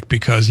me back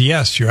because,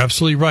 yes, you're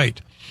absolutely right.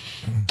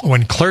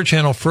 When Clear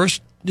Channel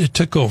first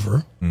took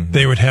over,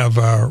 they would have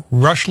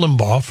Rush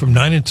Limbaugh from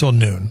 9 until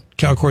noon.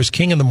 Of course,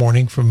 King in the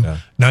morning from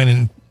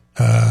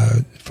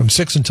from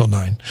 6 until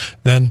 9.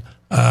 Then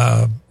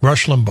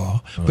Rush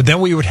Limbaugh. But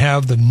then we would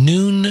have the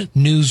noon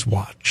news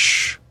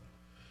watch.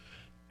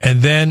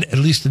 And then, at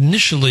least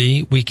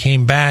initially, we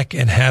came back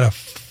and had a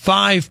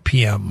 5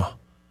 p.m.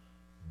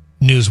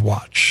 news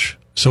watch.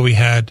 So we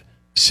had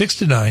 6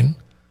 to 9,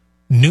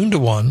 noon to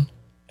 1,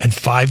 and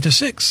 5 to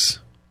 6.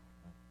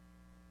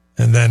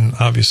 And then,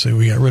 obviously,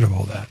 we got rid of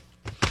all that.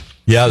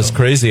 Yeah, it's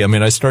crazy. I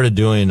mean, I started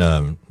doing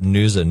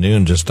News at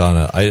Noon just on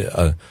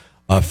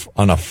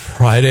a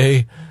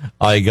Friday.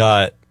 I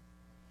got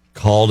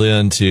called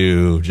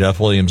into Jeff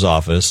Williams'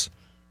 office.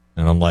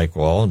 And I'm like,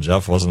 well,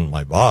 Jeff wasn't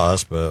my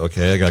boss, but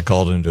okay, I got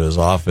called into his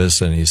office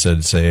and he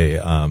said,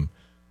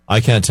 I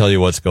can't tell you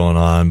what's going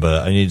on,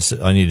 but I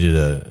need you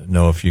to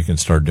know if you can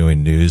start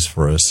doing news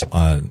for us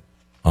on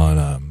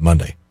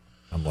Monday.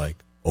 I'm like,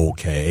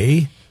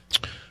 okay.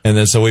 And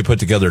then so we put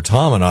together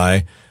Tom and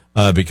I,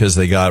 because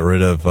they got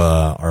rid of,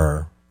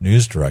 our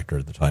news director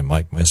at the time,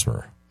 Mike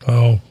Mismer.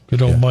 Oh,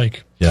 good old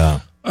Mike. Yeah.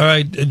 All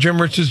right. Jim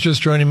Rich is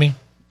just joining me.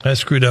 I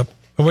screwed up.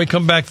 When we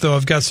come back, though,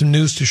 I've got some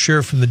news to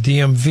share from the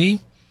DMV.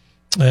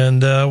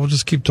 And we'll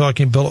just keep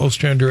talking. Bill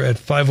Ostrander at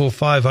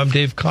 5:05. I'm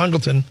Dave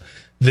Congleton.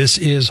 This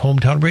is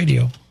Hometown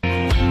Radio.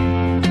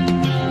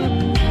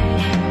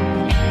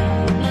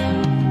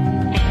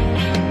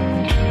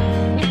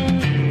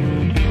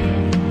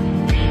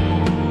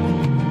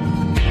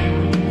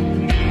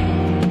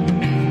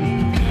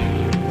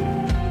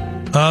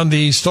 On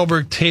the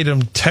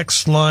Stolberg-Tatum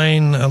text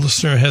line, a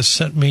listener has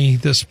sent me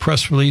this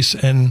press release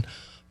and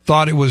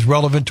thought it was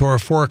relevant to our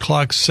 4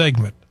 o'clock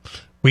segment.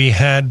 We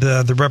had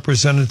the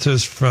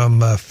representatives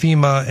from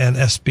FEMA and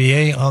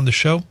SBA on the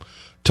show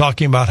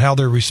talking about how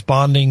they're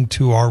responding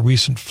to our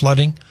recent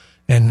flooding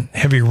and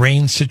heavy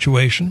rain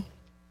situation.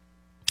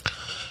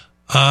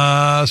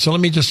 So let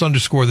me just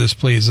underscore this,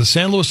 please. The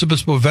San Luis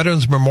Obispo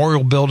Veterans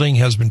Memorial Building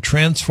has been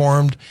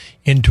transformed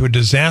into a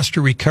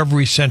disaster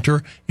recovery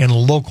center and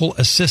local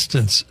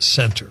assistance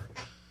center.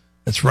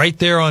 It's right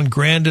there on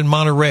Grand and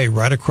Monterey,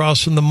 right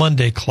across from the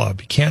Monday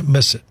Club. You can't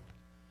miss it.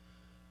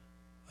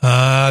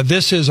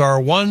 This is our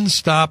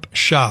one-stop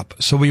shop.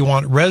 So we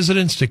want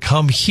residents to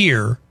come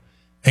here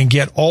and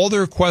get all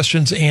their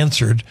questions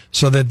answered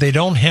so that they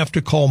don't have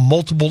to call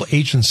multiple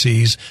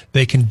agencies.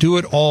 They can do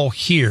it all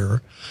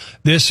here.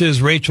 This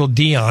is Rachel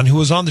Dion, who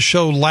was on the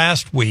show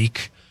last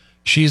week.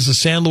 She's the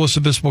San Luis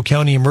Obispo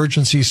County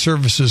Emergency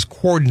Services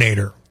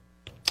Coordinator.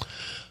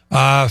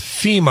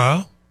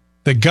 FEMA,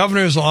 the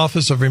Governor's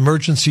Office of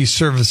Emergency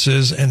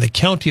Services, and the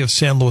County of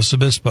San Luis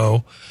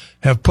Obispo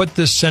have put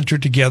this center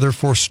together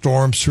for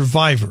storm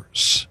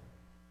survivors.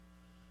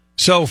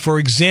 So, for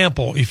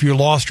example, if you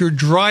lost your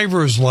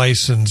driver's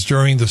license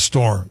during the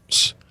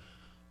storms,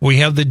 we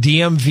have the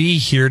DMV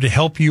here to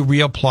help you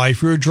reapply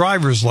for your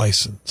driver's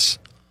license.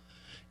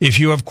 If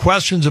you have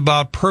questions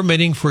about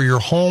permitting for your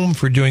home,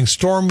 for doing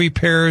storm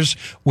repairs,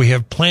 we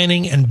have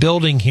planning and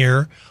building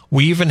here.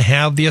 We even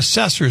have the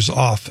assessor's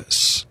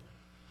office.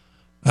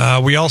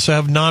 We also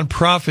have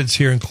nonprofits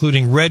here,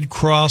 including Red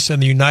Cross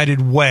and the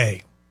United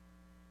Way.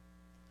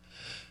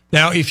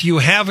 Now, if you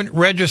haven't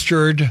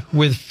registered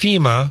with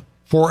FEMA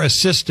for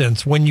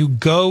assistance, when you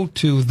go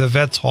to the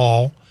Vets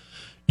Hall,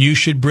 you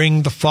should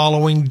bring the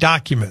following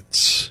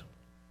documents.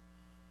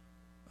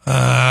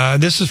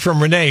 This is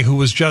from Renee, who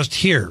was just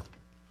here.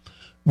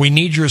 We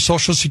need your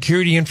Social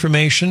Security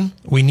information.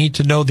 We need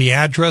to know the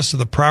address of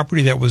the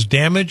property that was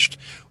damaged,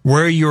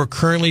 where you are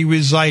currently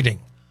residing,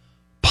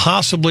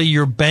 possibly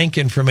your bank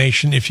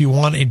information if you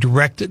want a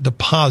direct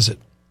deposit.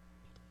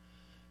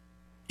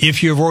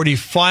 If you have already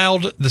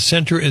filed, the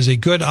center is a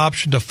good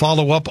option to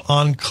follow up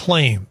on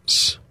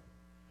claims.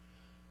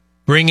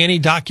 Bring any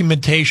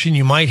documentation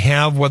you might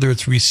have, whether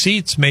it's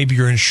receipts, maybe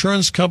your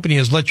insurance company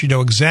has let you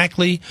know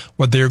exactly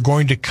what they're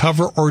going to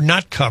cover or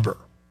not cover.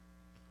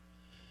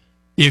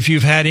 If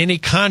you've had any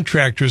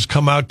contractors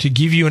come out to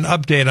give you an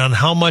update on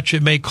how much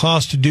it may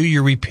cost to do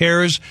your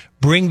repairs,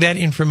 bring that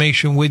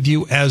information with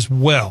you as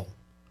well.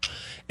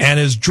 And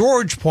as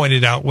George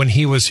pointed out when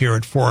he was here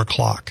at 4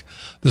 o'clock,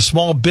 the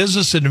Small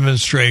Business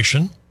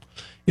Administration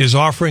is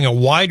offering a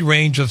wide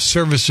range of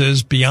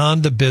services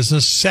beyond the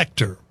business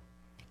sector.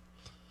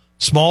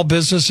 Small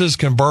businesses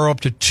can borrow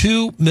up to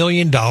 $2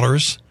 million,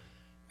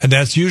 and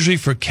that's usually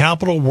for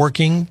capital,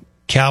 working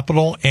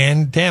capital,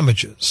 and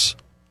damages.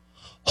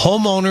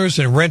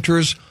 Homeowners and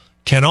renters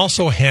can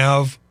also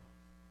have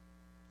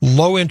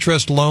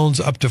low-interest loans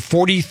up to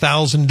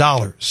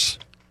 $40,000.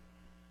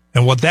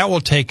 And what that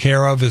will take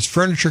care of is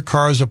furniture,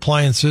 cars,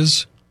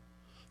 appliances.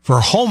 For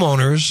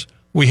homeowners,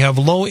 we have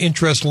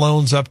low-interest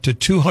loans up to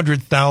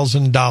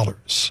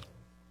 $200,000.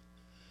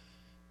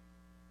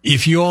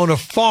 If you own a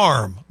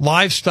farm,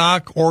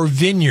 livestock, or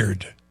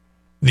vineyard,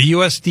 the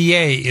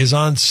USDA is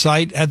on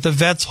site at the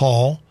Vets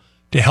Hall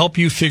to help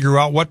you figure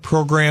out what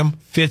program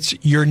fits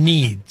your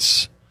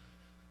needs.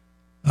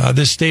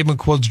 This statement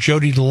quotes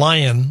Jody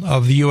Lyon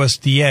of the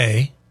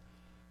USDA.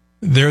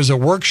 There's a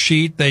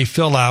worksheet they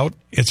fill out.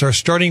 It's our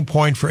starting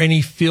point for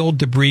any field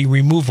debris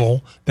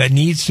removal that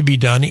needs to be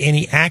done,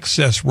 any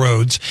access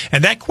roads.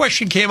 And that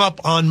question came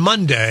up on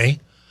Monday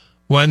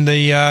when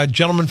the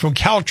gentleman from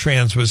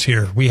Caltrans was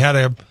here. We had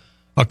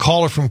a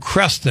caller from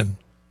Creston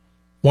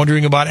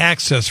wondering about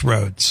access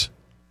roads.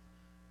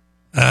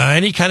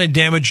 Any kind of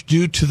damage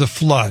due to the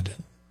flood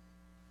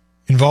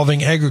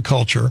involving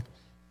agriculture,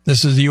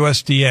 this is the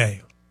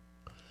USDA.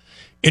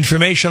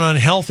 Information on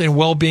health and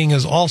well-being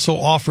is also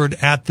offered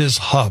at this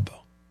hub.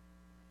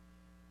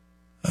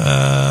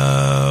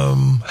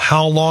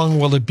 How long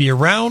will it be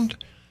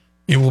around?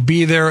 It will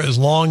be there as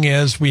long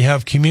as we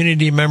have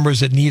community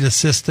members that need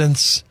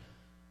assistance.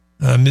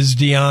 Ms.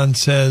 Dion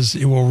says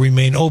it will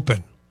remain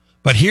open.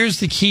 But here's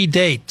the key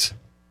date.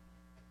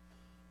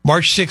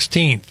 March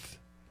 16th.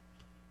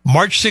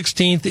 March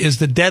 16th is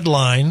the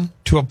deadline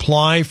to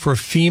apply for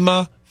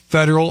FEMA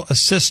federal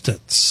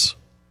assistance.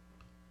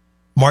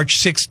 March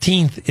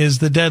 16th is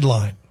the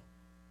deadline.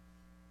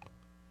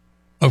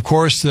 Of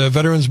course, the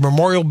Veterans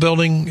Memorial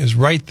Building is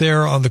right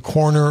there on the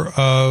corner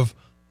of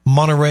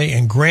Monterey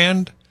and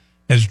Grand.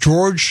 As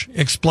George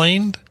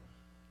explained,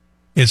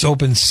 it's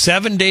open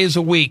 7 days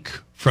a week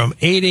from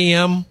 8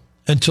 a.m.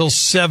 until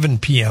 7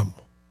 p.m.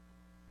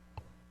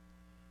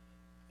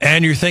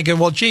 And you're thinking,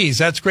 well, geez,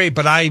 that's great,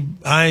 but I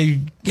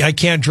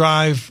can't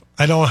drive.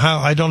 I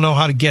don't know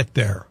how to get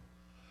there.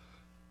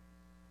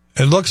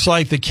 It looks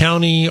like the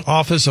County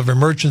Office of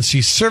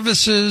Emergency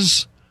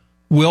Services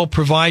will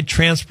provide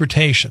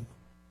transportation.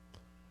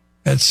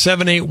 At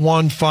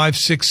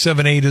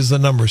 781-5678 is the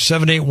number.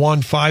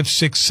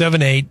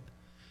 781-5678.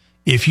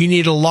 If you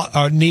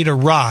need a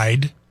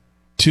ride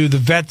to the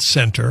vet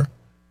center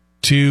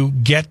to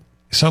get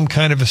some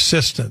kind of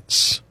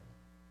assistance.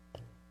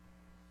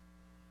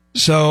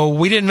 So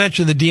we didn't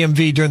mention the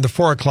DMV during the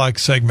 4 o'clock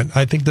segment.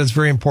 I think that's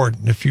very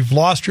important. If you've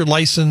lost your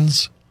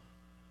license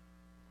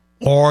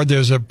or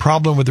there's a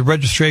problem with the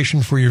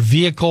registration for your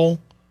vehicle,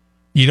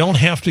 you don't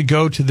have to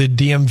go to the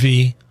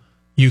DMV.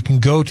 You can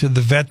go to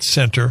the vet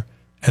center,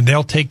 and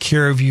they'll take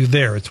care of you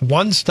there. It's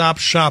one-stop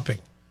shopping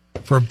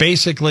for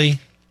basically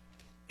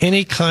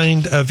any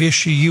kind of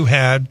issue you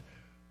had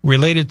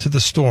related to the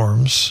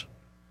storms.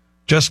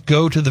 Just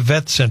go to the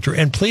vet center,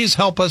 and please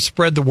help us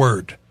spread the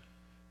word.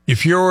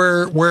 If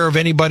you're aware of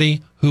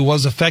anybody who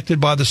was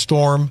affected by the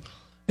storm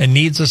and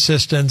needs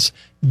assistance,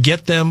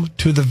 get them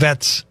to the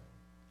Vets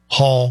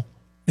Hall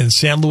in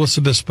San Luis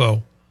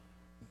Obispo.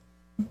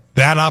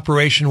 That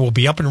operation will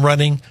be up and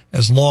running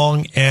as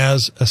long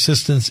as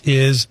assistance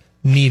is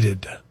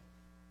needed.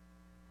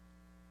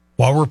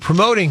 While we're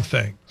promoting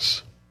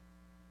things,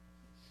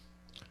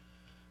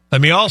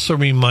 let me also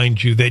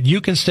remind you that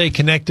you can stay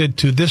connected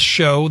to this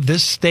show,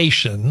 this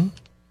station,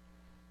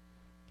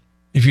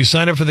 if you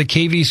sign up for the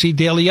KVC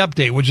Daily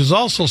Update, which is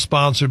also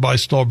sponsored by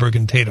Stolberg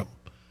and Tatum.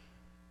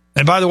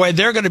 And by the way,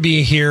 they're going to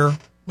be here.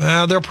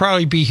 They'll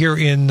probably be here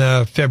in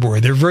February.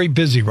 They're very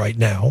busy right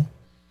now,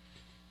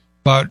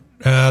 but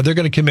they're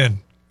going to come in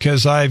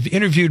because I've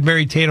interviewed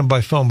Mary Tatum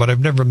by phone, but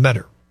I've never met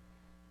her.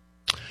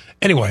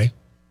 Anyway,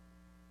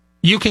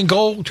 you can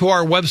go to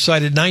our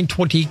website at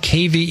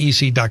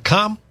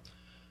 920kvec.com.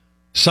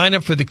 Sign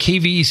up for the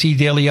KVEC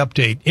Daily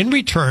Update. In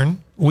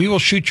return, we will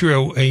shoot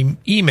you an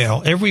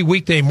email every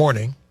weekday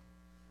morning.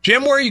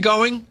 Jim, where are you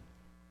going?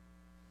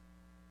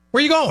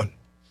 Where are you going?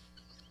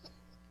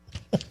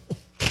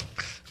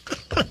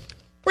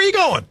 Where are you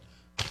going?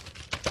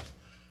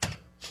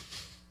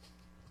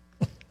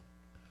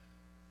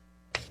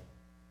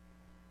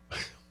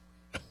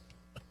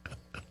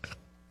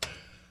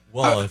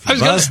 Well, if you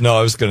must know,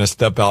 I was going to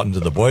step out into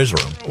the boys'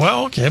 room.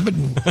 Well, okay, but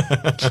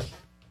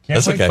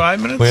that's wait okay.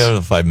 5 minutes? We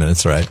have 5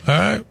 minutes, right? All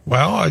right.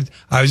 Well,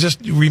 I was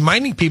just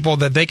reminding people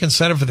that they can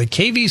sign up for the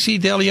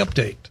KVC Daily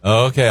Update.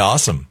 Okay,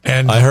 awesome.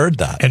 And I heard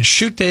that. And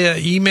shoot the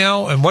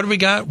email. And what do we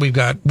got? We've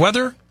got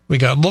weather. We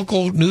got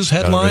local news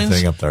headlines.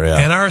 Everything up there, yeah.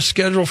 And our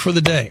schedule for the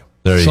day.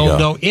 There you go. So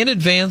know in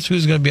advance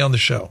who's going to be on the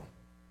show.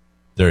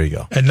 There you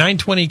go. At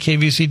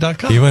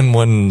 920kvc.com. Even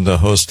when the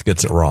host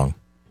gets it wrong.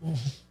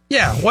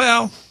 Yeah,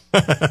 well,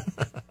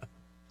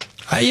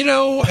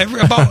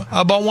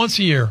 about once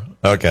a year.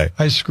 Okay.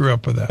 I screw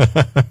up with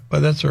that,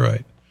 but that's all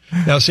right.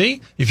 Now,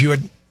 see, if you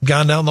had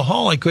gone down the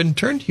hall, I couldn't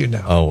turn to you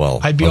now. Oh,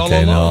 well. I'd be all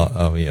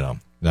alone.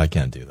 No, I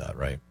can't do that,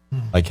 right?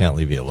 I can't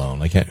leave you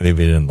alone. I can't leave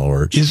you in the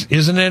lurch.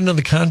 Isn't it in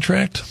the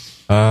contract?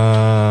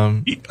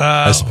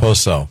 I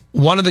suppose so.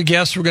 One of the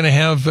guests we're going to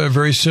have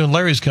very soon,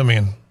 Larry's coming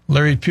in.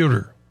 Larry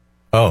Pewter.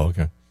 Oh,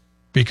 okay.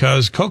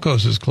 Because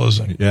Coco's is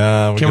closing.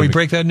 Yeah. Can we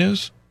break that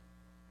news?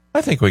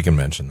 I think we can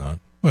mention that.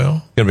 Well.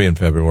 It's going to be in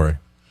February.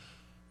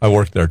 I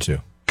worked there, too.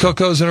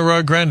 Coco's in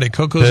Arroyo Grande.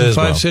 Coco's in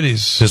 5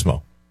 cities.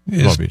 Pismo.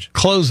 Is Beach.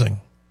 Closing.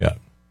 Yeah.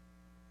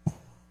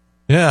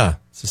 Yeah.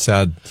 It's a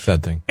sad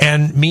thing.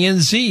 And Me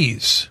and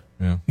Z's.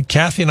 Yeah.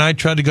 Kathy and I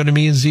tried to go to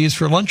Me and Z's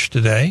for lunch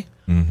today.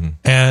 Mm-hmm.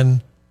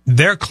 And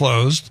they're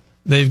closed.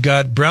 They've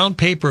got brown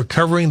paper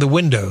covering the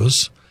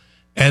windows.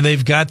 And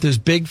they've got this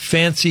big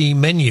fancy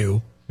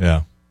menu.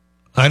 Yeah.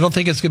 I don't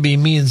think it's going to be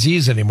Me and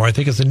Z's anymore. I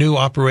think it's a new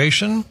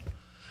operation.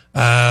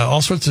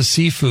 All sorts of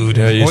seafood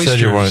and you oysters. said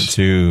you weren't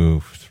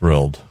too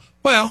thrilled.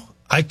 Well,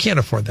 I can't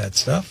afford that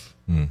stuff.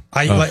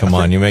 Come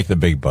on, you make the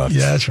big bucks.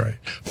 Yeah, that's right.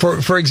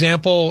 For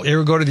example, you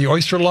ever go to the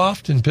Oyster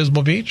Loft in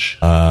Pismo Beach?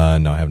 No,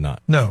 I have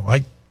not. No,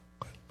 I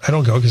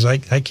don't go because I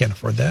can't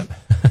afford that.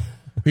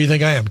 Who do you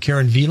think I am,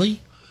 Karen Veely?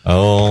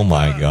 Oh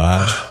my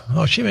gosh.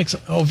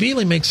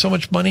 Veely makes so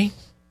much money.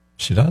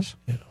 She does?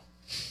 Yeah.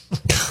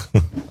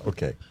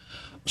 Okay.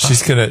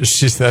 That's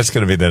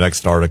gonna be the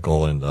next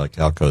article in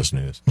Calco's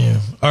News. Yeah.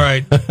 All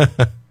right.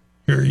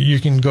 You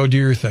can go do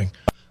your thing.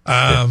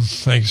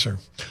 Thank you, sir.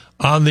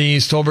 On the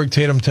Stolberg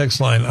Tatum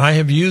text line, I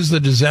have used the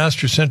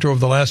disaster center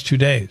over the last 2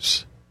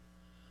 days.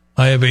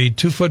 I have a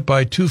 2-foot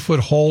by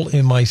 2-foot hole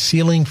in my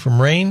ceiling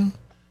from rain,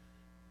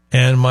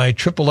 and my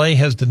AAA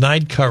has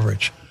denied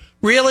coverage.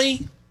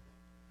 Really?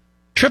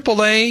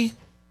 AAA,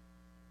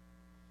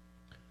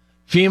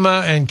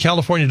 FEMA, and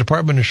California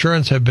Department of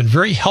Insurance have been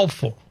very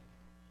helpful,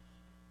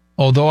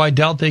 although I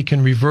doubt they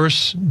can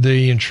reverse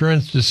the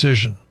insurance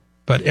decision.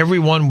 But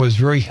everyone was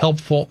very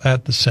helpful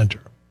at the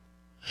center.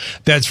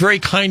 That's very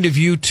kind of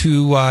you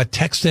to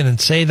text in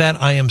and say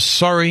that. I am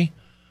sorry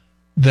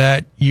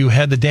that you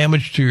had the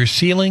damage to your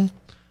ceiling,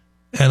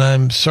 and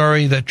I'm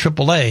sorry that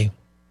AAA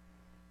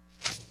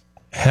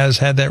has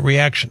had that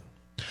reaction.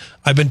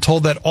 I've been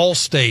told that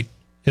Allstate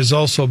is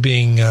also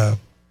being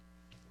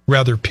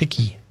rather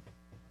picky.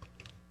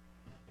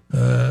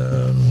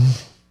 Yeah.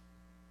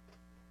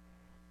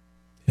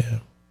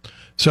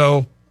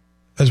 So,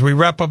 as we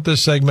wrap up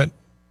this segment,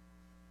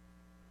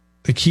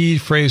 the key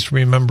phrase to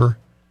remember,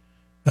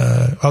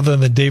 other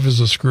than Dave is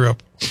a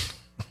screw-up,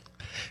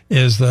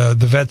 is the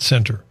Vet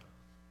Center.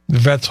 The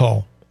Vets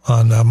Hall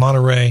on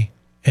Monterey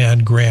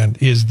and Grand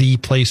is the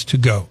place to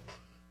go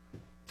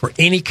for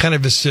any kind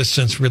of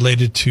assistance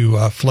related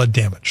to flood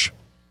damage.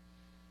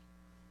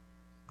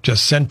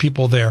 Just send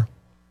people there,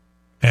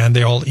 and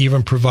they'll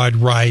even provide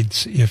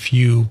rides if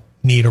you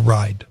need a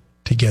ride.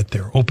 to get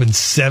there. Open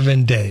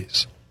 7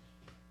 days.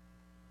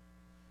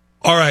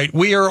 All right,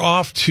 we are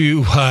off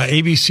to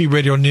ABC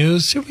Radio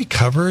News. We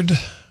covered.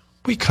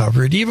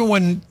 Even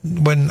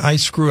when I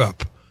screw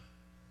up,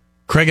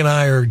 Craig and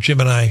I or Jim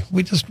and I,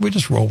 we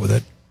just roll with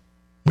it.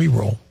 We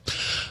roll.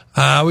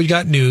 We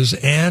got news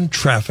and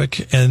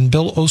traffic, and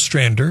Bill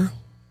Ostrander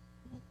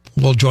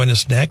will join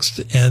us next,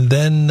 and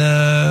then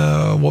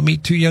we'll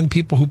meet two young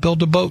people who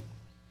build a boat.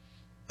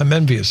 I'm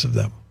envious of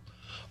them.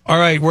 All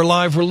right, we're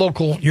live, we're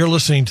local. You're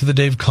listening to the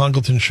Dave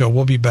Congleton Show.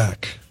 We'll be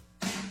back.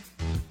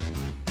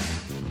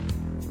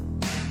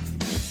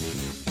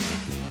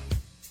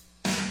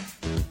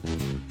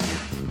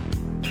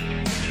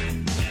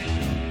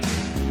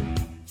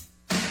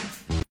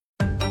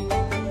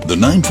 The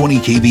 920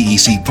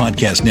 KVEC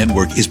Podcast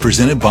Network is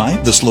presented by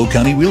the SLO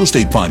County Real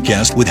Estate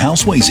Podcast with Hal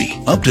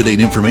Swayze. Up-to-date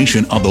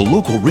information on the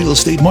local real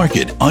estate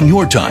market on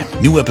your time.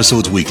 New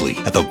episodes weekly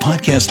at the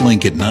podcast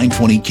link at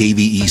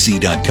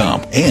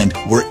 920kvec.com and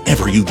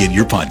wherever you get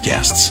your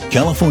podcasts.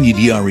 California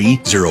DRE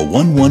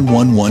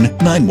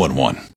 01111911.